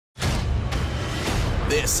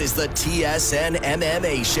This is the TSN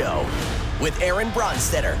MMA Show with Aaron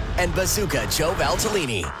Bronstetter and Bazooka Joe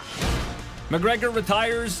Valtellini. McGregor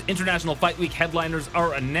retires. International Fight Week headliners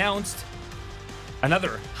are announced.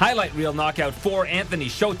 Another highlight reel knockout for Anthony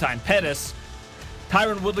Showtime Pettis.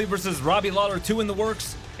 Tyron Woodley versus Robbie Lawler 2 in the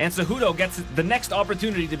works. And Cejudo gets the next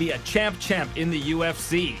opportunity to be a champ in the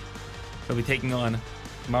UFC. He'll be taking on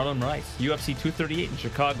Marlon Rice, UFC 238 in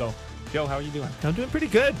Chicago. Joe, how are you doing? I'm doing pretty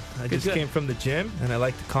good. I just came from the gym, and I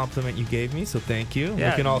like the compliment you gave me, so thank you. Yeah,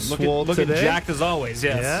 looking all swole looking today. Jacked as always,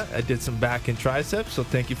 yes. Yeah, I did some back and triceps, so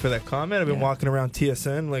thank you for that comment. I've been walking around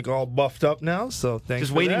TSN like all buffed up now, so thanks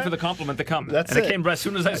Just for waiting that. for the compliment to come. That's and it. It came as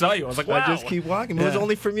soon as I saw you. I was like, wow. I just keep walking. It was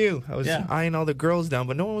only from you. I was Yeah. eyeing all the girls down,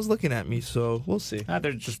 but no one was looking at me, so we'll see.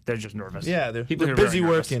 They're just nervous. Yeah, they're People are busy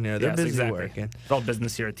very nervous. working there. They're Yes, busy exactly. working. It's all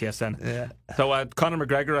business here at TSN. Yeah. So Conor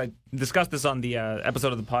McGregor, I discussed this on the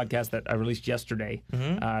episode of the podcast that I released yesterday,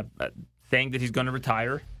 saying that he's going to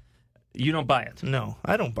retire. You don't buy it. No,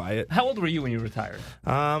 I don't buy it. How old were you when you retired?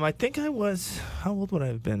 I think I was, how old would I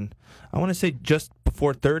have been? I want to say just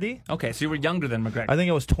before 30. Okay, so you were younger than McGregor. I think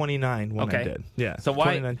I was 29 when I Okay. did. Yeah, So why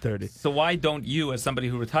 29, 30. So why don't you, as somebody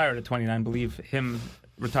who retired at 29, believe him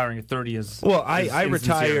retiring at 30 is Well, is I insincere?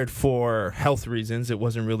 retired for health reasons. It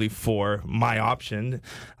wasn't really for my option.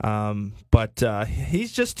 But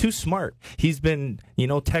he's just too smart. He's been,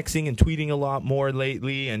 texting and tweeting a lot more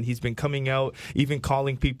lately, and he's been coming out, even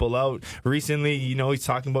calling people out. Recently, he's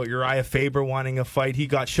talking about Uriah Faber wanting a fight. He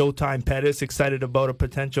got Showtime Pettis excited about a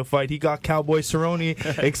potential fight. He got Cowboy Cerrone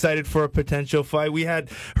excited for a potential fight. We had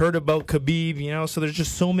heard about Khabib, so there's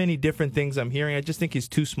just so many different things I'm hearing. I just think he's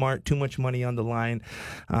too smart, too much money on the line.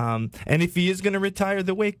 And if he is going to retire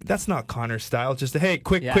the way, that's not Conor style. Just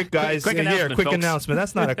quick guys, quick here, announcement, quick folks. announcement.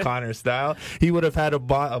 That's not a Conor style. He would have had a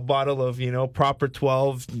bottle of proper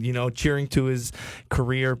 12, cheering to his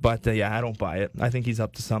career. But I don't buy it. I think he's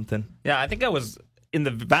up to something. Yeah, I think I was in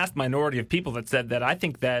the vast minority of people that said that. I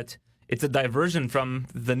think that it's a diversion from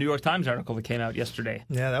the New York Times article that came out yesterday.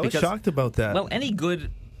 Yeah, I was shocked about that. Well, any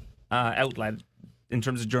good outlet in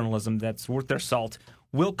terms of journalism that's worth their salt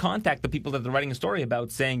will contact the people that they're writing a story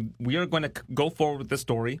about, saying, we are going to go forward with this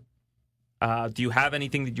story. Do you have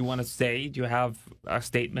anything that you want to say? Do you have a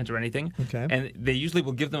statement or anything? Okay. And they usually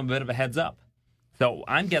will give them a bit of a heads up. So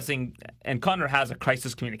I'm guessing, and Conor has a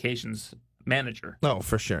crisis communications manager. Oh,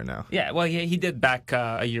 for sure now. Yeah, well, he did back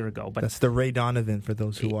a year ago. But That's the Ray Donovan for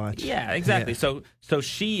those who watch. yeah, exactly. Yeah. So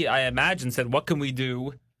she, I imagine, said, what can we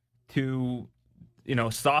do to,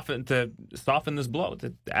 soften this blow,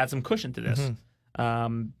 to add some cushion to this?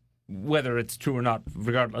 Whether it's true or not,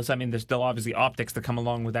 regardless, I mean, there's still obviously optics that come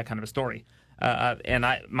along with that kind of a story. And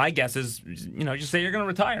my guess is, just say you're going to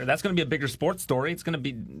retire. That's going to be a bigger sports story. It's going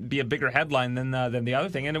to be a bigger headline than the other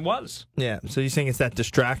thing, and it was. Yeah. So you're saying it's that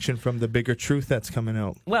distraction from the bigger truth that's coming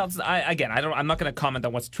out? Well, I'm not going to comment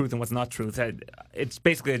on what's truth and what's not truth. It's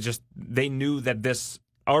basically just they knew that this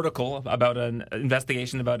article about an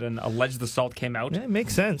investigation about an alleged assault came out. Yeah, it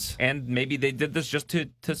makes sense. And maybe they did this just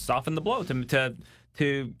to soften the blow,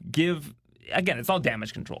 to give. Again, it's all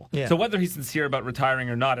damage control. Yeah. So whether he's sincere about retiring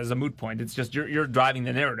or not is a moot point. It's just you're driving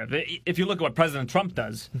the narrative. If you look at what President Trump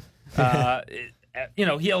does, he'll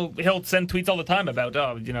send tweets all the time about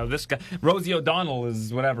this guy Rosie O'Donnell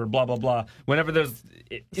is whatever, blah blah blah. Whenever there's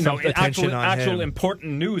Some attention on actual him.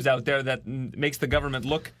 important news out there that makes the government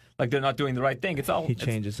look like they're not doing the right thing, He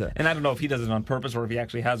changes that. And I don't know if he does it on purpose or if he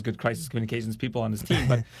actually has good crisis communications people on his team,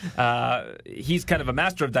 but he's kind of a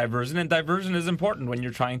master of diversion, and diversion is important when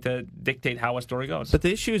you're trying to dictate how a story goes. But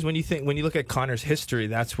the issue is when you look at Conor's history,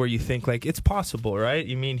 that's where you think like it's possible, right?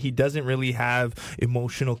 You mean he doesn't really have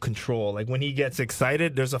emotional control. Like when he gets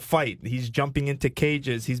excited, there's a fight. He's jumping into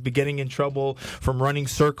cages. He's been getting in trouble from running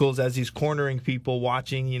circles as he's cornering people,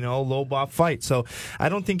 watching Lobov fight. So I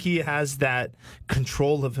don't think he has that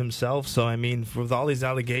control of himself. So I mean, with all these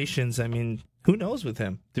allegations, I mean, who knows with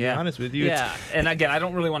him? To be honest with you. Yeah, and again, I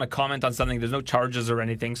don't really want to comment on something. There's no charges or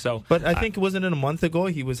anything. So, But I think wasn't it a month ago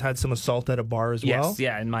he had some assault at a bar as well? yes,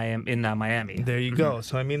 yeah, in Miami. There you go.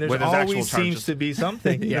 So I mean, Where there's always actual charges. seems to be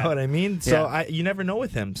something. You Yeah. know what I mean? So Yeah. you never know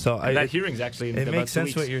with him. So That hearing's actually in it about makes 2 sense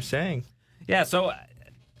weeks. what you're saying. Yeah, so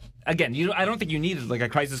again, I don't think you needed like a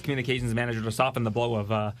crisis communications manager to soften the blow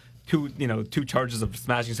of two charges of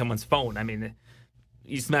smashing someone's phone. I mean,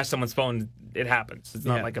 you smash someone's phone, it happens. It's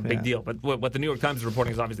not Yeah, like a big yeah. deal. But what the New York Times is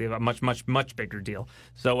reporting is obviously a much, much, much bigger deal.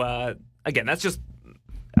 So again, that's just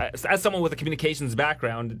as someone with a communications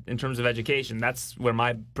background in terms of education, that's where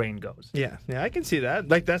my brain goes. Yeah, I can see that.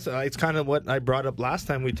 Like that's it's kind of what I brought up last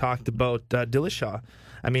time we talked about Dillashaw.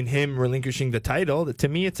 I mean, him relinquishing the title, to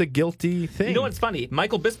me, it's a guilty thing. You know what's funny?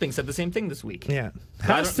 Michael Bisping said the same thing this week. Yeah. He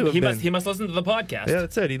must listen to the podcast. Yeah,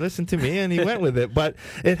 that's it. He listened to me and he went with it. But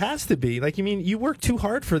it has to be. Like, I mean, you work too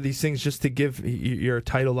hard for these things just to give your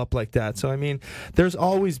title up like that. So, I mean, there's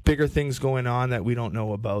always bigger things going on that we don't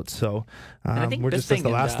know about. So, we're just the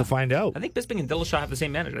last to find out. I think Bisping and Dillashaw have the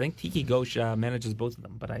same manager. I think Tiki Ghosh manages both of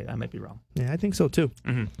them, but I might be wrong. Yeah, I think so too.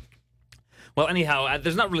 Mm-hmm. Well, anyhow,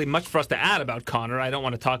 there's not really much for us to add about Conor. I don't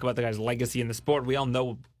want to talk about the guy's legacy in the sport. We all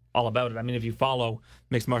know all about it. I mean, if you follow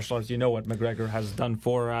mixed martial arts, you know what McGregor has done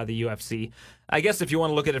for the UFC. I guess if you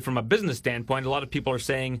want to look at it from a business standpoint, a lot of people are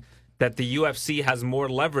saying that the UFC has more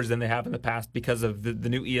leverage than they have in the past because of the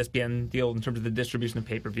new ESPN deal in terms of the distribution of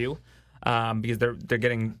pay-per-view, because they're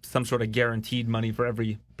getting some sort of guaranteed money for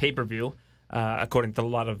every pay-per-view, according to a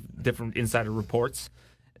lot of different insider reports.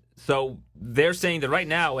 So they're saying that right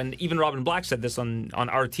now, and even Robin Black said this on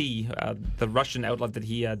RT, the Russian outlet that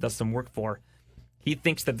he does some work for, he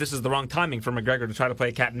thinks that this is the wrong timing for McGregor to try to play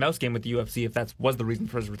a cat and mouse game with the UFC if that was the reason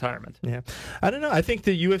for his retirement. Yeah. I don't know. I think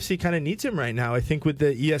the UFC kind of needs him right now. I think with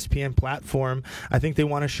the ESPN platform, I think they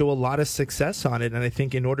want to show a lot of success on it. And I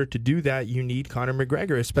think in order to do that, you need Conor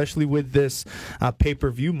McGregor, especially with this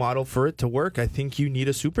pay-per-view model for it to work. I think you need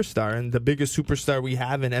a superstar. And the biggest superstar we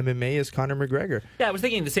have in MMA is Conor McGregor. Yeah, I was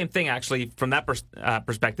thinking the same thing, actually, from that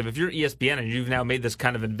perspective. If you're ESPN and you've now made this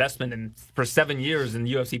kind of investment for 7 years in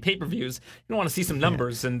UFC pay-per-views, you don't want to see some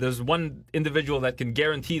numbers, and there's one individual that can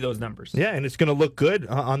guarantee those numbers. Yeah, and it's going to look good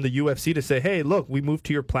on the UFC to say, hey, look, we moved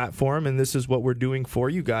to your platform, and this is what we're doing for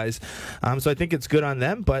you guys. So I think it's good on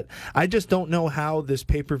them, but I just don't know how this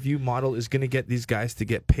pay-per-view model is going to get these guys to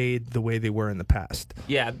get paid the way they were in the past.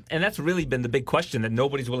 Yeah, and that's really been the big question that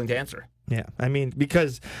nobody's willing to answer. Yeah, I mean,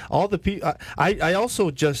 because all the people, I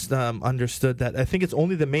also just understood that I think it's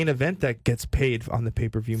only the main event that gets paid on the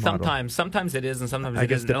pay-per-view model. Sometimes it is, and sometimes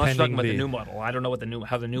it isn't. Unless you're talking about the new model. I don't know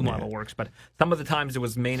how the new model works, but some of the times it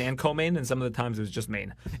was main and co-main, and some of the times it was just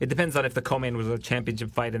main. It depends on if the co-main was a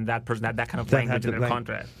championship fight and that person had that kind of language in their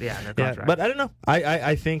contract. Yeah, in their contract. But I don't know.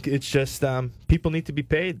 I think it's just people need to be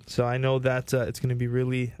paid. So I know that it's going to be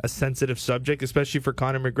really a sensitive subject, especially for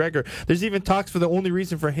Conor McGregor. There's even talks for the only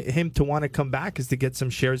reason for him to want to come back is to get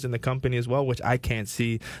some shares in the company as well, which I can't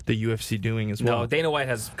see the UFC doing as well. No, Dana White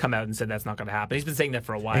has come out and said that's not going to happen. He's been saying that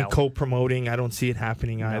for a while. And co-promoting, I don't see it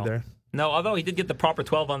happening either. No, although he did get the proper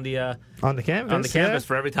 12 on the canvas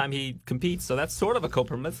for every time he competes, so that's sort of a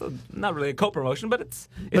co-promotion. It's not really a co-promotion, but it's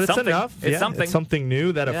something. Enough. It's something. It's something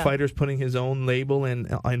new that a fighter's putting his own label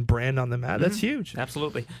and brand on the mat. Mm-hmm. That's huge.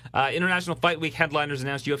 Absolutely. International Fight Week headliners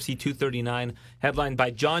announced: UFC 239, headlined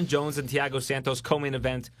by Jon Jones and Thiago Santos. Co-main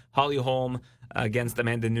event: Holly Holm against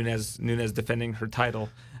Amanda Nunes. Nunes defending her title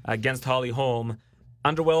against Holly Holm.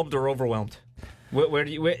 Underwhelmed or overwhelmed?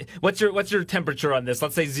 What's your temperature on this?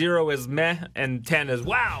 Let's say 0 is meh and 10 is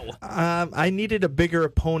wow. I needed a bigger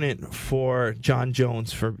opponent for Jon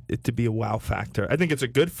Jones for it to be a wow factor. I think it's a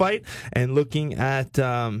good fight, and looking at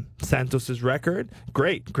Santos's record,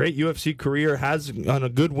 great UFC career, has on a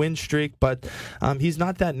good win streak, but he's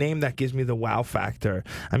not that name that gives me the wow factor.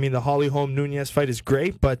 I mean, the Holly Holm Nunes fight is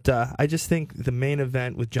great, but I just think the main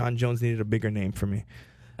event with Jon Jones needed a bigger name for me.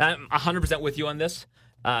 I'm 100% with you on this.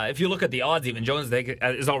 If you look at the odds, even Jones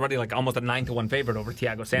is already like almost a 9-1 favorite over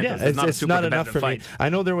Thiago Santos. Yeah, it's not enough for me. I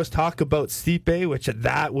know there was talk about Stipe, which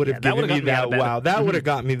that would have given me that wow. That would have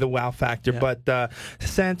got me the wow factor. Yeah. But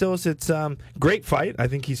Santos, it's great fight. I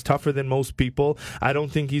think he's tougher than most people. I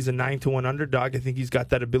don't think he's a 9-1 underdog. I think he's got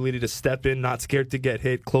that ability to step in, not scared to get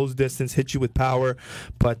hit, close distance, hit you with power.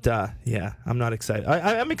 But I'm not excited.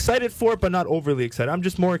 I'm excited for it, but not overly excited. I'm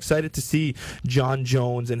just more excited to see Jon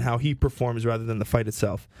Jones and how he performs rather than the fight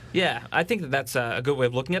itself. Yeah, I think that's a good way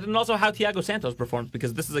of looking at it, and also how Thiago Santos performs,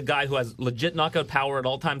 because this is a guy who has legit knockout power at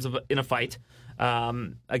all times in a fight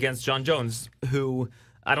against Jon Jones, who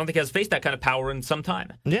I don't think has faced that kind of power in some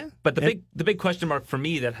time. Yeah, but the big question mark for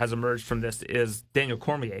me that has emerged from this is Daniel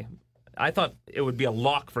Cormier. I thought it would be a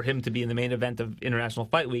lock for him to be in the main event of International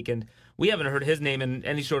Fight Week, and we haven't heard his name in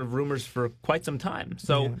any sort of rumors for quite some time.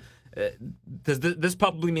 So. Yeah. This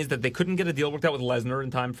probably means that they couldn't get a deal worked out with Lesnar in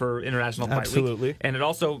time for International Fight Week. Absolutely. And it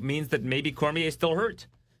also means that maybe Cormier is still hurt.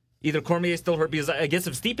 Either Cormier is still hurt, because I guess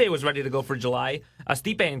if Stipe was ready to go for July, a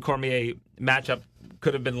Stipe and Cormier matchup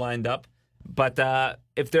could have been lined up. But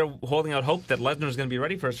if they're holding out hope that Lesnar is going to be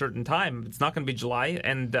ready for a certain time, it's not going to be July.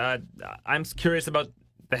 And I'm curious about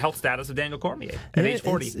the health status of Daniel Cormier at age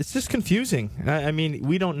 40. It's just confusing. I mean,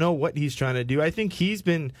 we don't know what he's trying to do. I think he's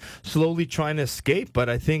been slowly trying to escape, but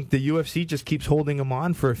I think the UFC just keeps holding him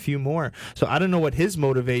on for a few more. So I don't know what his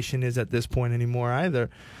motivation is at this point anymore either.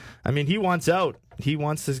 I mean, he wants out. He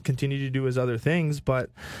wants to continue to do his other things, but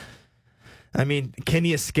I mean, can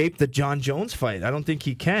he escape the John Jones fight? I don't think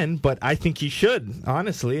he can, but I think he should.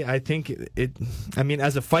 Honestly, I think I mean,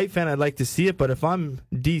 as a fight fan, I'd like to see it, but if I'm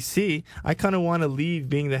DC, I kind of want to leave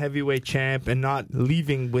being the heavyweight champ and not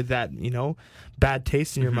leaving with that, bad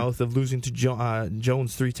taste in your mouth of losing to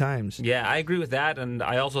Jones 3 times. Yeah, I agree with that, and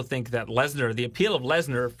I also think that Lesnar, the appeal of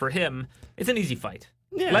Lesnar for him, it's an easy fight.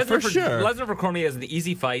 Yeah, Lesnar for sure. Lesnar for Cormier is the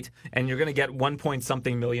easy fight, and you're going to get 1 point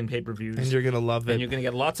something million pay-per-views. And you're going to love it. And you're going to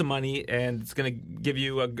get lots of money, and it's going to give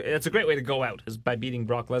you it's a great way to go out, is by beating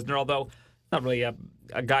Brock Lesnar, although not really a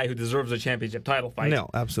guy who deserves a championship title fight. No,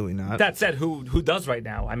 absolutely not. That said, who does right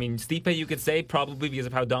now? I mean, Stipe, you could say, probably because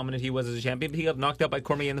of how dominant he was as a champion, but he got knocked out by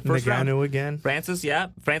Cormier in the first round. Ngannou again.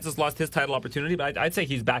 Francis lost his title opportunity, but I'd say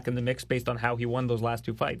he's back in the mix based on how he won those last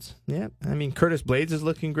 2 fights. Yeah, I mean, Curtis Blades is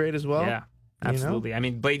looking great as well. Yeah, absolutely. I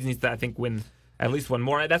mean, Blades needs to, I think, win at least one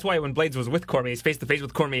more. That's why when Blades was with Cormier, he's face-to-face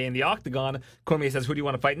with Cormier in the octagon, Cormier says, who do you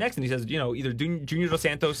want to fight next? And he says, either Junior Dos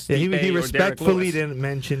Santos, Stipe, he or respectfully Derek Lewis. didn't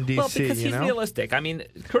mention DC, Well, because he's realistic. I mean,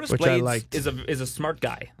 Curtis Blades is a smart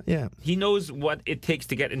guy. Yeah. He knows what it takes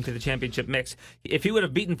to get into the championship mix. If he would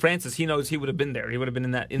have beaten Francis, he knows he would have been there. He would have been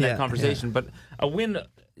in that conversation. Yeah. But a win,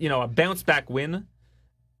 a bounce-back win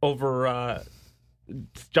over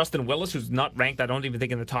Justin Willis, who's not ranked, I don't even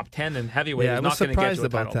think, in the top 10 in heavyweight, is not going to get to a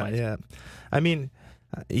title fight. Yeah, I mean,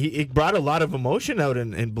 it brought a lot of emotion out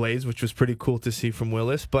in Blades, which was pretty cool to see from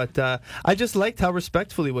Willis. But I just liked how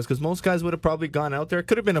respectful he was, because most guys would have probably gone out there. It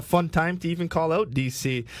could have been a fun time to even call out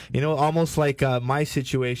DC. Almost like my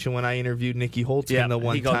situation when I interviewed Nicky Holtzman the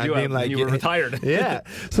one time. You were retired. Yeah.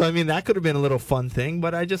 So, I mean, that could have been a little fun thing.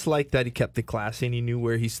 But I just liked that he kept it classy and he knew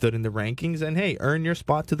where he stood in the rankings. And, hey, earn your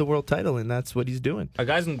spot to the world title, and that's what he's doing. Are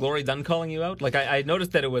guys in Glory done calling you out? Like, I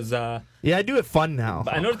noticed that it was... yeah, I do it fun now.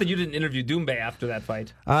 I noticed that you didn't interview Doumbé after that fight.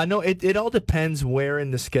 No, it all depends where in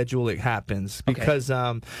the schedule it happens, because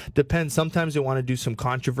depends. Sometimes they want to do some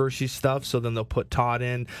controversy stuff, so then they'll put Todd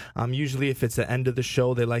in. Usually, if it's the end of the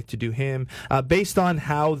show, they like to do him based on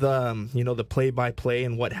how the play-by-play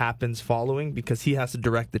and what happens following, because he has to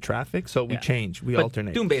direct the traffic. So we change, we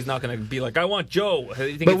alternate. Doumbé's not going to be like, I want Joe.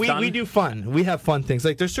 But we do fun. We have fun things.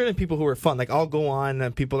 Like, there's certain people who are fun. Like, I'll go on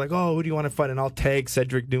and people are like, oh, who do you want to fight? And I'll tag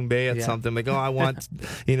Cedric Doumbé at something. Like, oh, I want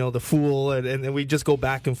the Fool, and we just go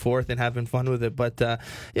back and forth and having fun with it. But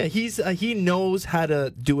he knows how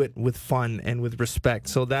to do it with fun and with respect.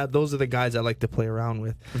 So those are the guys I like to play around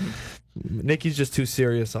with. Nicky's just too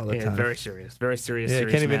serious all the time. Very serious. Very serious. Yeah,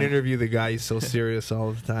 serious can't even man. interview the guy. He's so serious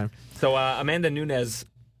all the time. So Amanda Nunes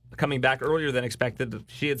coming back earlier than expected.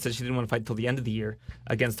 She had said she didn't want to fight till the end of the year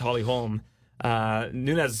against Holly Holm.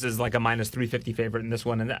 Nunes is like a minus 350 favorite in this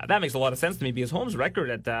one, and that makes a lot of sense to me, because Holm's record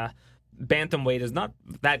at bantamweight is not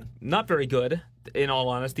very good, in all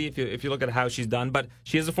honesty, if you look at how she's done. But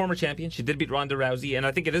she is a former champion. She did beat Ronda Rousey, and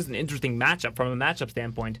I think it is an interesting matchup from a matchup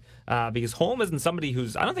standpoint, because Holm isn't somebody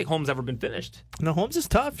I don't think Holm's ever been finished. No, Holmes is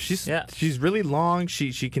tough. She's really long.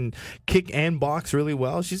 She can kick and box really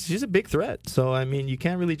well. She's a big threat. So, I mean, you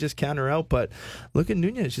can't really just count her out. But look at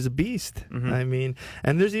Nunes. She's a beast. Mm-hmm. I mean,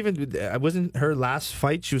 and there's even, wasn't her last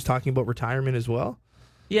fight, she was talking about retirement as well?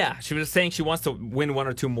 Yeah, she was saying she wants to win 1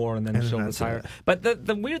 or 2 more and then she'll retire. But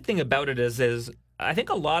the weird thing about it is I think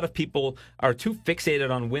a lot of people are too fixated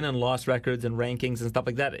on win and loss records and rankings and stuff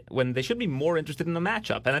like that, when they should be more interested in the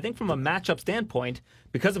matchup. And I think from a matchup standpoint,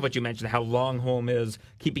 because of what you mentioned, how long Holm is,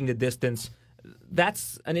 keeping the distance,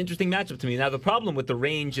 that's an interesting matchup to me. Now, the problem with the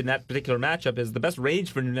range in that particular matchup is the best range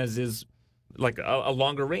for Nunes is like a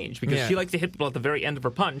longer range, because she likes to hit people at the very end of her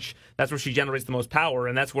punch. That's where she generates the most power,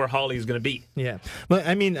 and that's where Holly is going to be. Yeah, but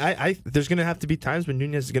I mean, I there's going to have to be times when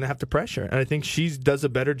Nunes is going to have to pressure, and I think she does a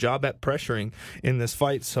better job at pressuring in this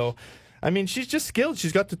fight. So, I mean, she's just skilled.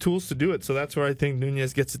 She's got the tools to do it. So that's where I think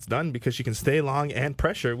Nunes gets it done, because she can stay long and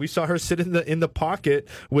pressure. We saw her sit in the pocket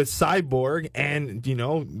with Cyborg and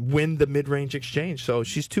win the mid-range exchange. So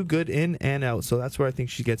she's too good in and out. So that's where I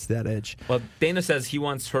think she gets that edge. Well, Dana says he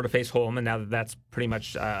wants her to face Holm, and now that's pretty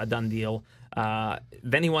much a done deal.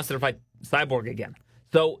 Then he wants her to fight Cyborg again.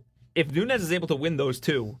 So if Nunes is able to win those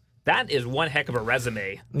two, that is one heck of a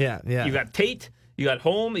resume. Yeah. You got Tate, you got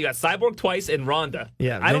Holm, you got Cyborg twice, and Ronda.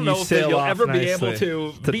 Yeah, I don't know if you'll ever be able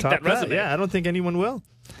to beat that resume. Yeah, I don't think anyone will.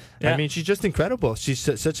 Yeah. I mean, she's just incredible. She's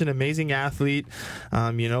such an amazing athlete.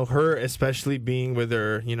 Her especially being with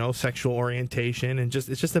her, sexual orientation, and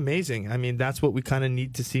it's just amazing. I mean, that's what we kind of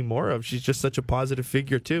need to see more of. She's just such a positive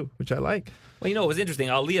figure too, which I like. Well, it was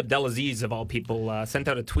interesting. Ali Abdelaziz, of all people, sent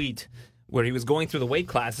out a tweet where he was going through the weight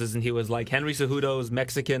classes, and he was like, Henry Cejudo's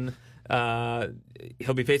Mexican.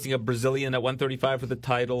 He'll be facing a Brazilian at 135 for the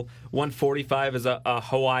title. 145 is a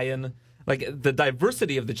Hawaiian. like the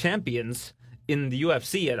diversity of the champions in the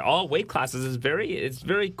UFC at all weight classes is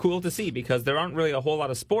very cool to see, because there aren't really a whole lot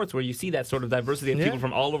of sports where you see that sort of diversity of people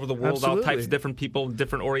from all over the world, absolutely. all types of different people,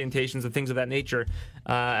 different orientations and things of that nature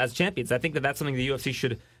as champions. I think that's something the UFC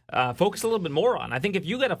should focus a little bit more on. I think if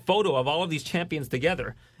you get a photo of all of these champions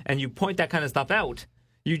together and you point that kind of stuff out,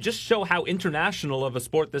 you just show how international of a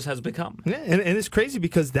sport this has become. Yeah, and it's crazy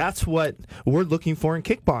because that's what we're looking for in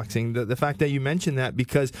kickboxing. The fact that you mentioned that,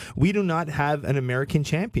 because we do not have an American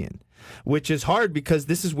champion, which is hard because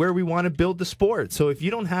this is where we want to build the sport. So if you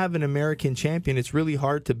don't have an American champion, it's really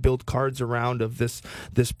hard to build cards around of this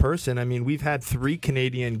person. I mean, we've had 3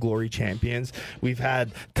 Canadian Glory champions. We've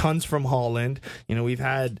had tons from Holland. We've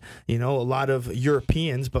had, a lot of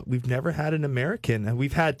Europeans, but we've never had an American. And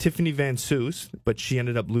we've had Tiffany Van Soos, but she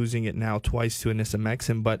ended up losing it now twice to Anissa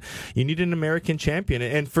Mexen. But you need an American champion.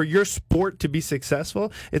 And for your sport to be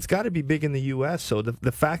successful, it's got to be big in the U.S. So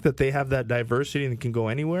the fact that they have that diversity and can go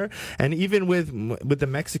anywhere. And even with the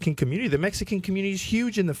Mexican community is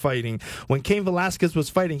huge in the fighting. When Cain Velasquez was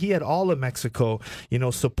fighting, he had all of Mexico,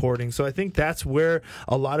 supporting. So I think that's where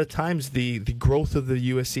a lot of times the growth of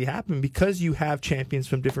the UFC happened, because you have champions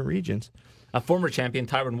from different regions. A former champion,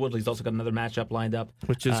 Tyron Woodley's also got another matchup lined up,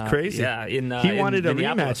 which is crazy. Yeah, he wanted a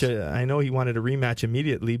Minneapolis. rematch. I know he wanted a rematch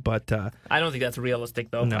immediately, but I don't think that's realistic,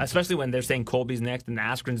 though. No. Especially when they're saying Colby's next and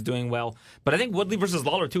Askren's doing well. But I think Woodley versus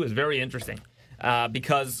Lawler too is very interesting.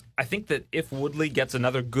 Because I think that if Woodley gets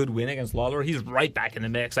another good win against Lawler, he's right back in the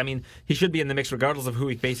mix. I mean, he should be in the mix regardless of who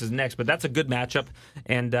he faces next, but that's a good matchup,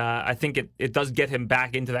 and I think it does get him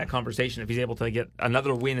back into that conversation if he's able to get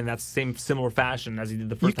another win in that similar fashion as he did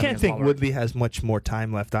the first time. You can't think Lawler. Woodley has much more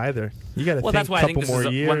time left either. You got to think that's why a couple I think more this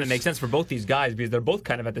is years. one that makes sense for both these guys, because they're both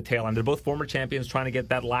kind of at the tail end. They're both former champions trying to get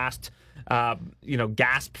that last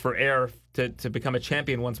gasp for air to become a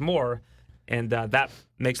champion once more. And that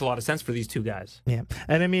makes a lot of sense for these two guys. Yeah.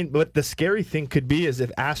 And I mean, what the scary thing could be is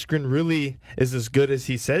if Askren really is as good as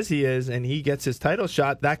he says he is and he gets his title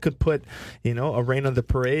shot, that could put, a rain on the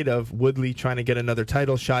parade of Woodley trying to get another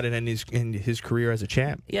title shot and in his career as a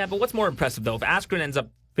champ. Yeah, but what's more impressive, though? If Askren ends up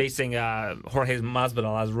facing Jorge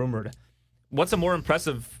Masvidal, as rumored, what's a more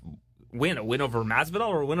impressive win? A win over Masvidal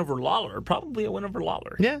or a win over Lawler? Probably a win over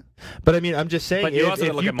Lawler. Yeah. But I mean, I'm just saying, But you if also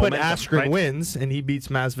you gotta look put at momentum, Askren right? wins and he beats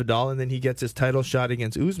Masvidal and then he gets his title shot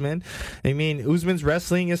against Usman, I mean, Usman's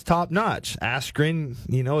wrestling is top notch. Askren,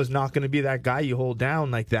 is not going to be that guy you hold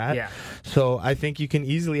down like that. Yeah. So I think you can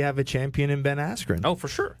easily have a champion in Ben Askren. Oh, for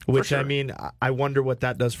sure. Which, I mean, I wonder what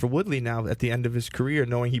that does for Woodley now at the end of his career,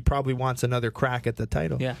 knowing he probably wants another crack at the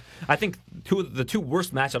title. Yeah. I think the two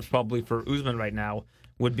worst matchups probably for Usman right now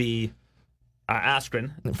would be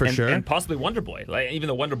Askren For sure. and possibly Wonderboy. Like, even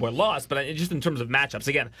though Wonderboy lost, but just in terms of matchups,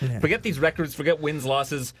 again, forget these records, forget wins,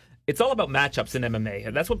 losses. It's all about matchups in MMA,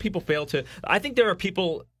 and that's what people fail to. I think there are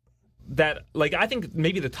people that I think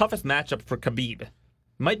maybe the toughest matchup for Khabib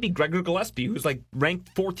might be Gregor Gillespie, who's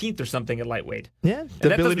ranked 14th or something at lightweight. Yeah,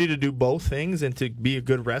 the ability to do both things and to be a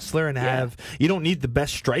good wrestler and have... You don't need the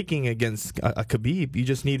best striking against a Khabib. You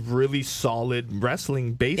just need really solid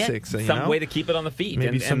wrestling basics. Some way to keep it on the feet.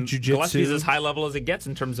 Maybe some and jiu-jitsu. Gillespie's as high level as it gets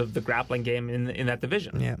in terms of the grappling game in that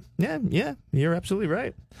division. Yeah. You're absolutely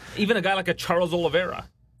right. Even a guy like a Charles Oliveira,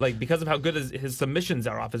 because of how good his submissions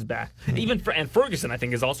are off his back. And Ferguson, I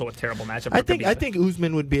think, is also a terrible matchup. I think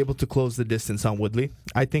Usman would be able to close the distance on Woodley.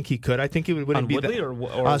 I think he could. I think it wouldn't on be Woodley that,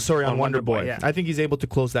 or on Wonderboy. Yeah. I think he's able to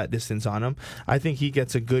close that distance on him. I think he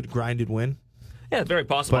gets a good grinded win. Yeah, it's very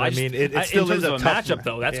possible. But it still in terms is a of a tough matchup,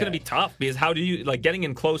 though, that's going to be tough, because how do you getting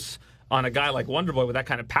in close on a guy like Wonderboy with that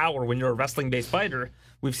kind of power when you're a wrestling-based fighter?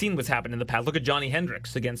 We've seen what's happened in the past. Look at Johnny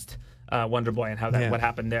Hendricks against Wonderboy and how what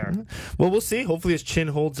happened there. Well, we'll see. Hopefully his chin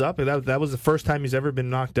holds up. That was the first time he's ever been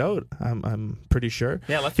knocked out. I'm pretty sure.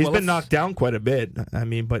 Yeah, he's been knocked down quite a bit. I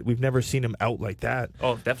mean, but we've never seen him out like that.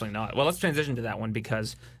 Oh, definitely not. Well, let's transition to that one,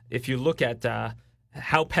 because if you look at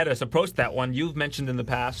how Pettis approached that one, you've mentioned in the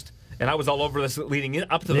past, and I was all over this leading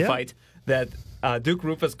up to the fight, that Duke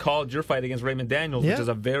Roufus called your fight against Raymond Daniels, which is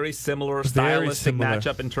a very similar stylistic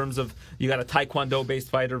matchup in terms of you got a Taekwondo-based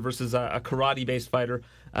fighter versus a karate-based fighter,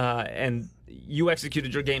 and you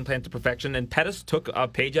executed your game plan to perfection, and Pettis took a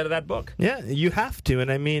page out of that book. Yeah, you have to,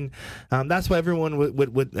 and I mean, that's why everyone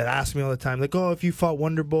would ask me all the time, if you fought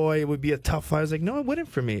Wonderboy, it would be a tough fight. I was like, no, it wouldn't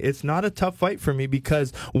for me. It's not a tough fight for me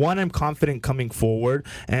because, one, I'm confident coming forward,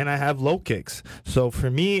 and I have low kicks. So for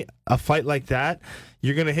me, a fight like that,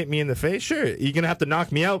 you're going to hit me in the face? Sure. You're going to have to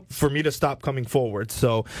knock me out for me to stop coming forward.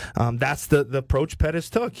 So that's the approach Pettis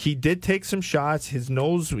took. He did take some shots. His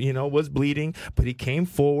nose, was bleeding, but he came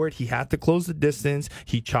forward. He had to close closed the distance.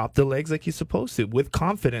 He chopped the legs like he's supposed to with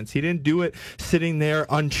confidence. He didn't do it sitting there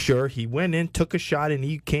unsure. He went in, took a shot, and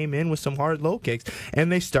he came in with some hard low kicks,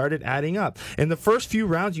 and they started adding up. In the first few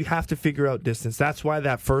rounds, you have to figure out distance. That's why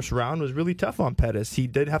that first round was really tough on Pettis. He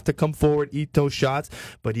did have to come forward, eat those shots,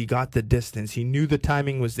 but he got the distance. He knew the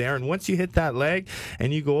timing was there, and once you hit that leg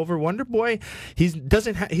and you go over, Wonder Boy, he's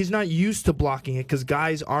not used to blocking it because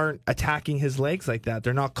guys aren't attacking his legs like that.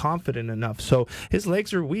 They're not confident enough, so his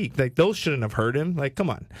legs are weak. Like, those shouldn't have hurt him. Like, come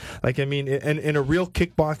on. Like, I mean, in a real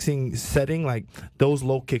kickboxing setting, like, those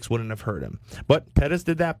low kicks wouldn't have hurt him. But Pettis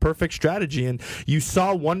did that perfect strategy, and you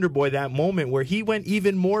saw Wonder Boy that moment where he went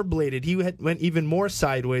even more bladed. He went even more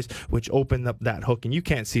sideways, which opened up that hook, and you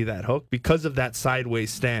can't see that hook because of that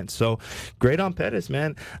sideways stance. So great on Pettis,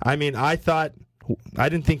 man. I mean, I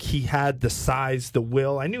didn't think he had the size, the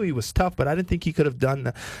will. I knew he was tough, but I didn't think he could have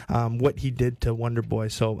done what he did to Wonder Boy.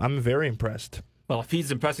 So I'm very impressed. Well, if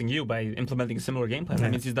he's impressing you by implementing a similar game plan,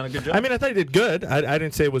 that means he's done a good job. I mean, I thought he did good. I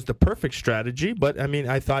didn't say it was the perfect strategy, but I mean,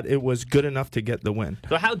 I thought it was good enough to get the win.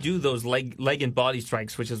 So how do those leg and body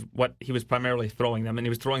strikes, which is what he was primarily throwing them, and he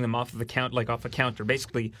was throwing them off of the count, like off a counter,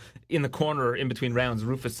 basically in the corner in between rounds.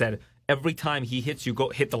 Rufus said every time he hits you, go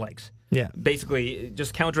hit the legs. Yeah, basically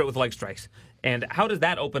just counter it with leg strikes. And how does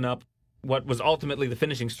that open up what was ultimately the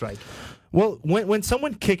finishing strike? Well, when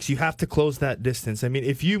someone kicks, you have to close that distance. I mean,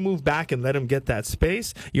 if you move back and let him get that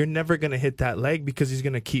space, you're never going to hit that leg because he's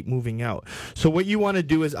going to keep moving out. So what you want to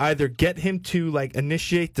do is either get him to like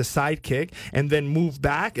initiate the side kick and then move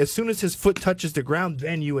back. As soon as his foot touches the ground,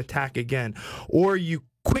 then you attack again. Or you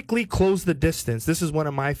quickly close the distance. This is one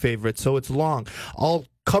of my favorites, so it's long. I'll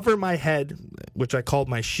cover my head, which I called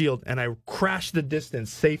my shield, and I crash the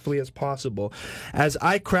distance safely as possible. As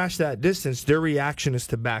I crash that distance, their reaction is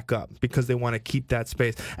to back up because they want to keep that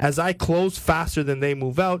space. As I close faster than they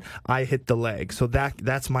move out, I hit the leg. So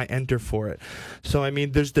that's my enter for it. So, I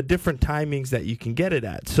mean, there's the different timings that you can get it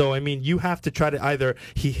at. So, I mean, you have to try to either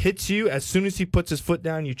he hits you, as soon as he puts his foot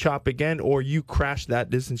down, you chop again, or you crash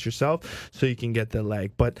that distance yourself so you can get the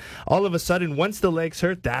leg. But all of a sudden, once the legs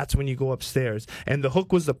hurt, that's when you go upstairs. And the hook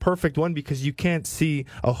was the perfect one because you can't see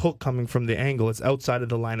a hook coming from the angle. It's outside of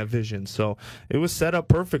the line of vision. So it was set up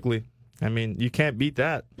perfectly. I mean, you can't beat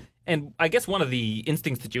that. And I guess one of the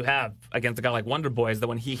instincts that you have against a guy like Wonder Boy is that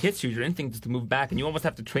when he hits you, your instinct is to move back, and you almost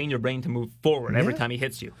have to train your brain to move forward every time he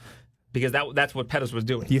hits you. Because that's what Pettis was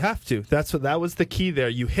doing. You have to. That was the key there.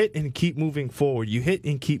 You hit and keep moving forward. You hit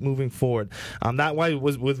and keep moving forward. That why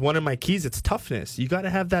was with one of my keys. It's toughness. You got to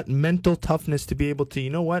have that mental toughness to be able to. You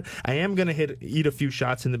know what? I am going to eat a few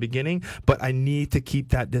shots in the beginning, but I need to keep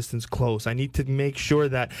that distance close. I need to make sure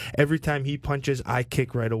that every time he punches, I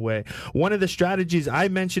kick right away. One of the strategies I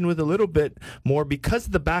mentioned with a little bit more, because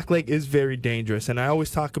the back leg is very dangerous, and I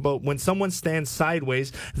always talk about when someone stands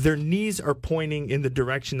sideways, their knees are pointing in the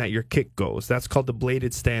direction that your kick goes. That's called the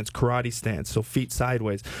bladed stance, karate stance, so feet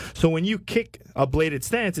sideways. So when you kick a bladed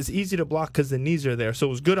stance, it's easy to block because the knees are there. So it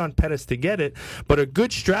was good on Pettis to get it, but a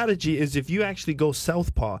good strategy is if you actually go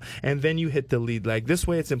southpaw and then you hit the lead leg. This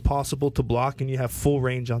way it's impossible to block and you have full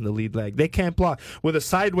range on the lead leg. They can't block. With a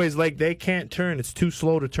sideways leg, they can't turn. It's too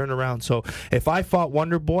slow to turn around. So if I fought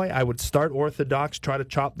Wonder Boy, I would start orthodox, try to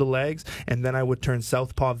chop the legs, and then I would turn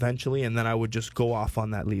southpaw eventually, and then I would just go off on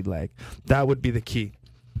that lead leg. That would be the key.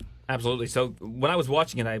 Absolutely. So when I was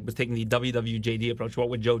watching it, I was taking the WWJD approach. What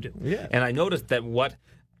would Joe do? Yeah. And I noticed that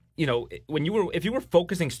if you were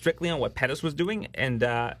focusing strictly on what Pettis was doing, and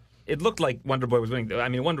it looked like Wonder Boy was winning. I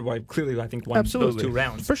mean, Wonder Boy clearly, I think, won those 2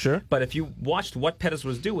 rounds for sure. But if you watched what Pettis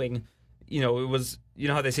was doing, it was,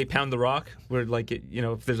 how they say pound the rock, where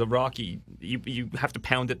if there's a rock, you have to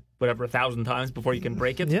pound it 1,000 times before you can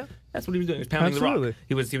break it. Yeah, that's what he was doing. He was pounding the rock.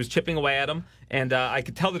 He was chipping away at him, and I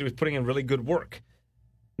could tell that he was putting in really good work.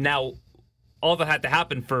 Now, all that had to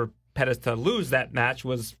happen for Pettis to lose that match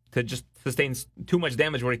was to just sustain too much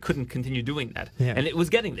damage where he couldn't continue doing that. Yeah. And it was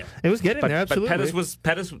getting there. It was getting there, absolutely. But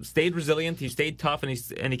Pettis stayed resilient, he stayed tough, and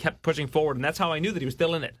he kept pushing forward, and that's how I knew that he was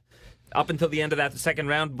still in it. Up until the end of that second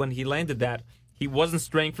round when he landed that, he wasn't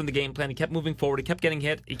straying from the game plan. He kept moving forward. He kept getting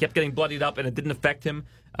hit. He kept getting bloodied up, and it didn't affect him.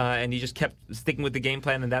 And he just kept sticking with the game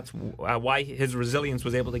plan, and that's why his resilience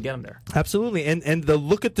was able to get him there. Absolutely. And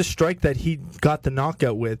look at the strike that he got the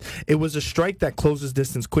knockout with. It was a strike that closes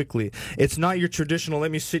distance quickly. It's not your traditional,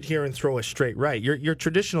 let me sit here and throw a straight right. Your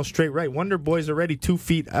traditional straight right. Wonder Boy's already 2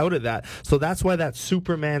 feet out of that. So that's why that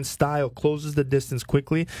Superman style closes the distance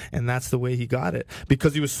quickly, and that's the way he got it.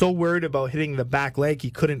 Because he was so worried about hitting the back leg, he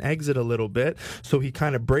couldn't exit a little bit. So he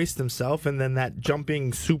kind of braced himself, and then that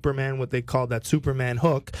jumping Superman, what they call that Superman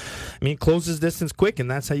hook, I mean, closes distance quick, and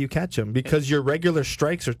that's how you catch him, because your regular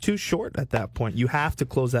strikes are too short at that point. You have to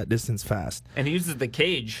close that distance fast. And he uses the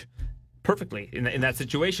cage perfectly in that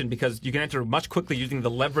situation, because you can enter much quickly using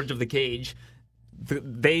the leverage of the cage.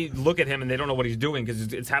 They look at him and they don't know what he's doing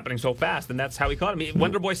because it's happening so fast, and that's how he caught him.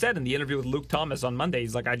 Wonderboy said in the interview with Luke Thomas on Monday,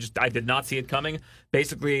 he's like, I did not see it coming.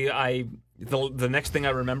 Basically, the next thing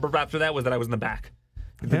I remember after that was that I was in the back.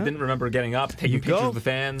 I didn't remember getting up, taking pictures of the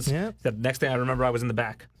fans. Yeah. The next thing I remember, I was in the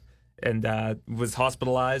back. And was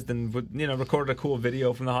hospitalized and recorded a cool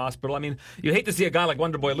video from the hospital. I mean, you hate to see a guy like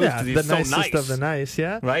Wonderboy lose because he's so nice. The nicest of the nice,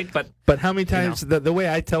 yeah. Right? But how many times, the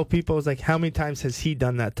way I tell people is like, how many times has he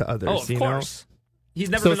done that to others? Oh, of course. He's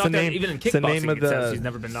never been knocked out, even in kickboxing. He's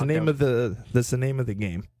never been knocked out. That's the name of the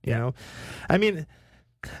game, you know? I mean,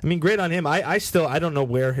 great on him. I don't know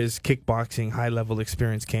where his kickboxing high-level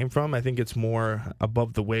experience came from. I think it's more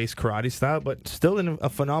above the waist karate style, but still a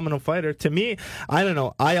phenomenal fighter. To me, I don't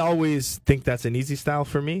know. I always think that's an easy style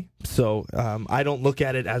for me. So I don't look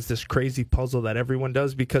at it as this crazy puzzle that everyone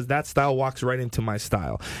does, because that style walks right into my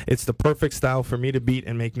style. It's the perfect style for me to beat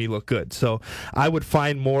and make me look good. So I would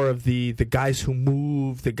find more of the guys who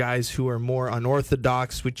move, the guys who are more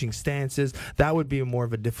unorthodox, switching stances. That would be more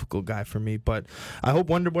of a difficult guy for me. But I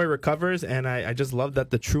hope Wonderboy recovers, and I just love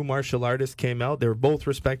that the true martial artist came out. They were both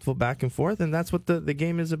respectful back and forth, and that's what the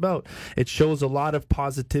game is about. It shows a lot of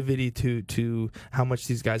positivity to how much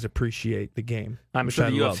these guys appreciate the game. I'm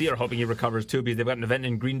sure the UFC are hoping he recovers too, because they've got an event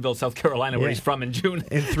in Greenville, South Carolina, where he's from in June.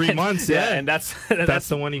 In 3 months, and that's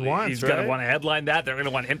the one he wants. He's going to want to headline that. They're going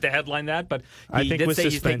to want him to headline that, but he did say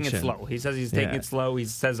he's taking it slow. He says he's taking it slow. He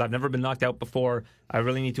says, I've never been knocked out before. I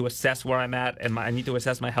really need to assess where I'm at, and I need to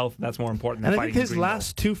assess my health. That's more important than fighting. I think his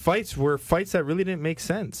last 2 fights were fights that really didn't make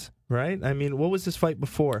sense, right? I mean, what was his fight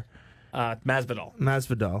before?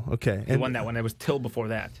 Masvidal, okay. He won that one. It was Till before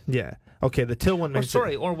that. Yeah. Okay, the Till one.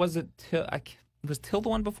 Or was it Till? Was Till the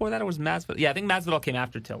one before that, or was Masvidal? Yeah, I think Masvidal came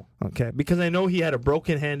after Till. Okay, because I know he had a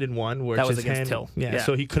broken hand in one, where that was his against hand, Till. Yeah,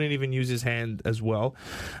 so he couldn't even use his hand as well.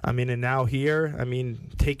 I mean, and now here, I mean,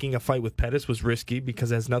 taking a fight with Pettis was risky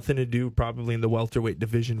because it has nothing to do probably in the welterweight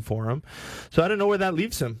division for him. So I don't know where that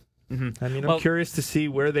leaves him. Mm-hmm. I mean, I'm curious to see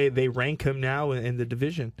where they rank him now in the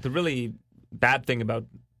division. The really bad thing about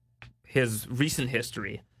his recent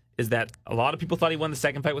history is that a lot of people thought he won the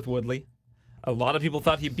second fight with Woodley. A lot of people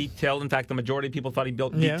thought he beat Till. In fact, the majority of people thought he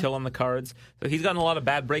beat Till on the cards. So he's gotten a lot of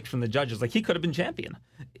bad breaks from the judges. Like, he could have been champion.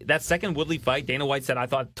 That second Woodley fight, Dana White said, I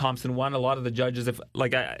thought Thompson won. A lot of the judges,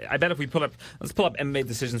 I bet if we let's pull up MMA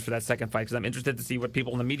decisions for that second fight, because I'm interested to see what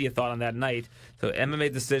people in the media thought on that night. So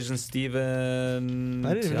MMA decisions, Stephen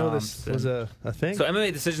I didn't even know this was a thing. So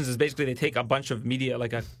MMA decisions is basically they take a bunch of media,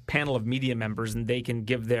 like a panel of media members, and they can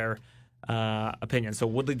give their opinion. So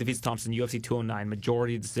Woodley defeats Thompson, UFC 209,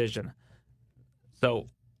 majority decision. So,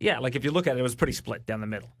 yeah, like if you look at it, it was pretty split down the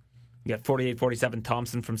middle. You got 48-47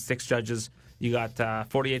 Thompson from 6 judges. You got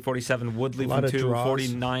 48-47 Woodley from 2,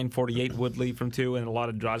 49-48 Woodley from 2, and a lot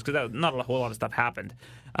of draws, because not a whole lot of stuff happened.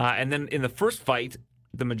 And then in the first fight,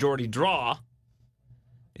 the majority draw,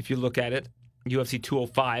 if you look at it, UFC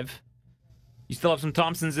 205, you still have some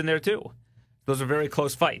Thompsons in there too. Those are very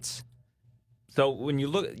close fights. So when you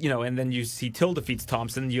look, and then you see Till defeats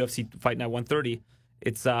Thompson, UFC Fight Night 130,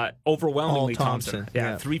 it's overwhelmingly Thompson.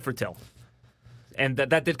 Yeah, 3 for Till. And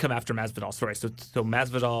that did come after Masvidal. Sorry. So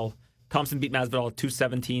Thompson beat Masvidal at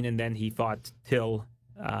 217, and then he fought Till,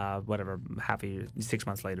 6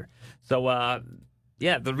 months later. So,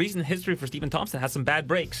 the recent history for Stephen Thompson has some bad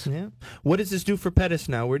breaks. Yeah. What does this do for Pettis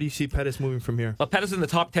now? Where do you see Pettis moving from here? Well, Pettis is in the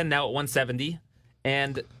top 10 now at 170,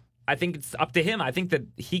 and I think it's up to him. I think that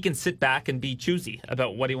he can sit back and be choosy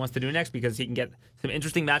about what he wants to do next, because he can get some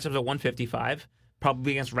interesting matchups at 155.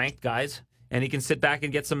 Probably against ranked guys, and he can sit back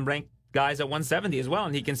and get some ranked guys at 170 as well,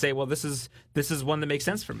 and he can say, well, this is one that makes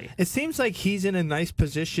sense for me. It seems like he's in a nice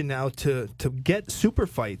position now to get super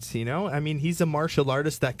fights, I mean, he's a martial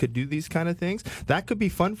artist that could do these kind of things. That could be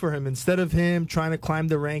fun for him. Instead of him trying to climb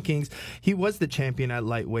the rankings, he was the champion at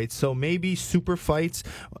lightweight, so maybe super fights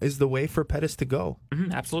is the way for Pettis to go.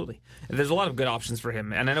 Mm-hmm, absolutely. There's a lot of good options for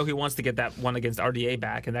him, and I know he wants to get that one against RDA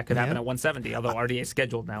back, and that could happen at 170, although RDA is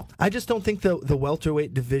scheduled now. I just don't think the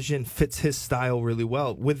welterweight division fits his style really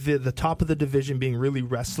well. With the top of the division, being really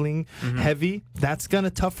wrestling heavy, that's kind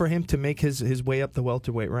of tough for him to make his way up the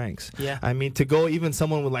welterweight ranks. Yeah. I mean, to go even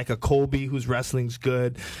someone with like a Colby whose wrestling's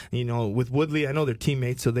good, with Woodley, I know they're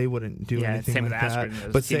teammates, so they wouldn't do anything same like with that.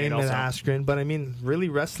 Askren, But same with also. Askren. But I mean, really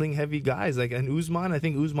wrestling heavy guys like an Usman. I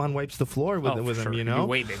think Usman wipes the floor with him. Sure. You He'd know, be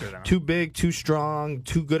way bigger than him. too big, too strong,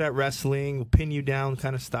 too good at wrestling, will pin you down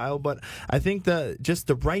kind of style. But I think just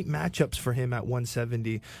the right matchups for him at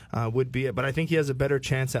 170 would be it. But I think he has a better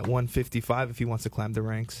chance at 155 if he wants to climb the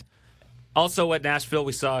ranks. Also at Nashville,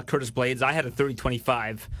 we saw Curtis Blades. I had a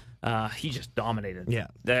 30-25. He just dominated. Yeah.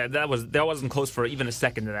 That wasn't close for even a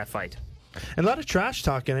second of that fight. And a lot of trash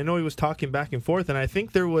talking. I know he was talking back and forth, and I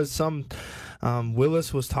think there was some.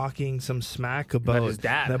 Willis was talking some smack about his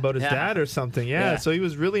dad. Dad or something. Yeah, so he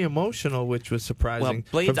was really emotional, which was surprising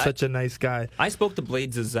from such a nice guy. I spoke to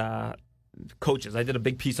Blades' coaches. I did a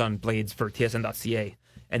big piece on Blades for TSN.ca,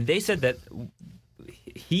 and they said that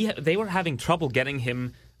they were having trouble getting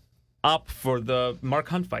him up for the Mark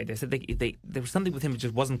Hunt fight. They said there was something with him that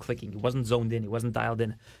just wasn't clicking. He wasn't zoned in. He wasn't dialed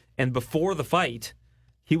in. And before the fight,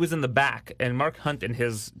 he was in the back, and Mark Hunt and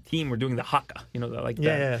his team were doing the haka,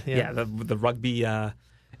 the rugby,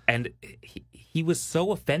 and he was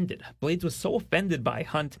so offended. Blades was so offended by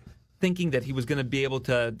Hunt, thinking that he was going to be able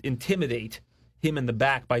to intimidate him in the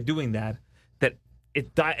back by doing that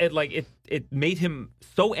it made him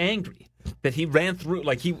so angry that he ran through,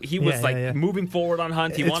 like he was moving forward on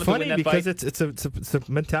Hunt. He wanted to win that because fight. it's a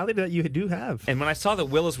mentality that you do have. And when I saw that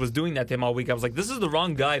Willis was doing that to him all week, I was like, this is the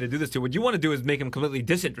wrong guy to do this to. What you want to do is make him completely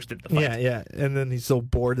disinterested in the fight. Yeah. And then he's so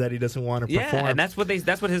bored that he doesn't want to perform. Yeah, and that's what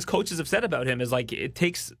his coaches have said about him, is like it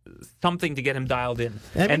takes something to get him dialed in.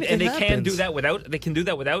 And they can do that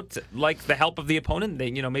without like the help of the opponent.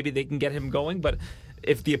 Maybe they can get him going, but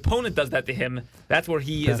if the opponent does that to him, that's where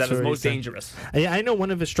he is at his most dangerous. I know one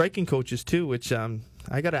of his striking coaches too, which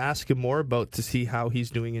I got to ask him more about to see how he's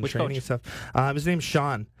doing in training and stuff. His name's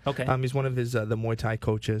Sean. Okay. He's one of his the Muay Thai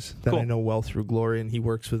coaches that I know well through Glory, and he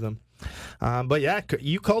works with him. But yeah,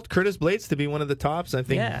 you called Curtis Blades to be one of the tops. I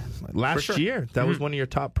think last year that was one of your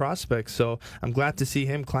top prospects. So I'm glad to see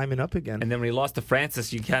him climbing up again. And then when he lost to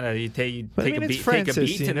Francis, you take a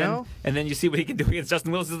beat, and then you see what he can do against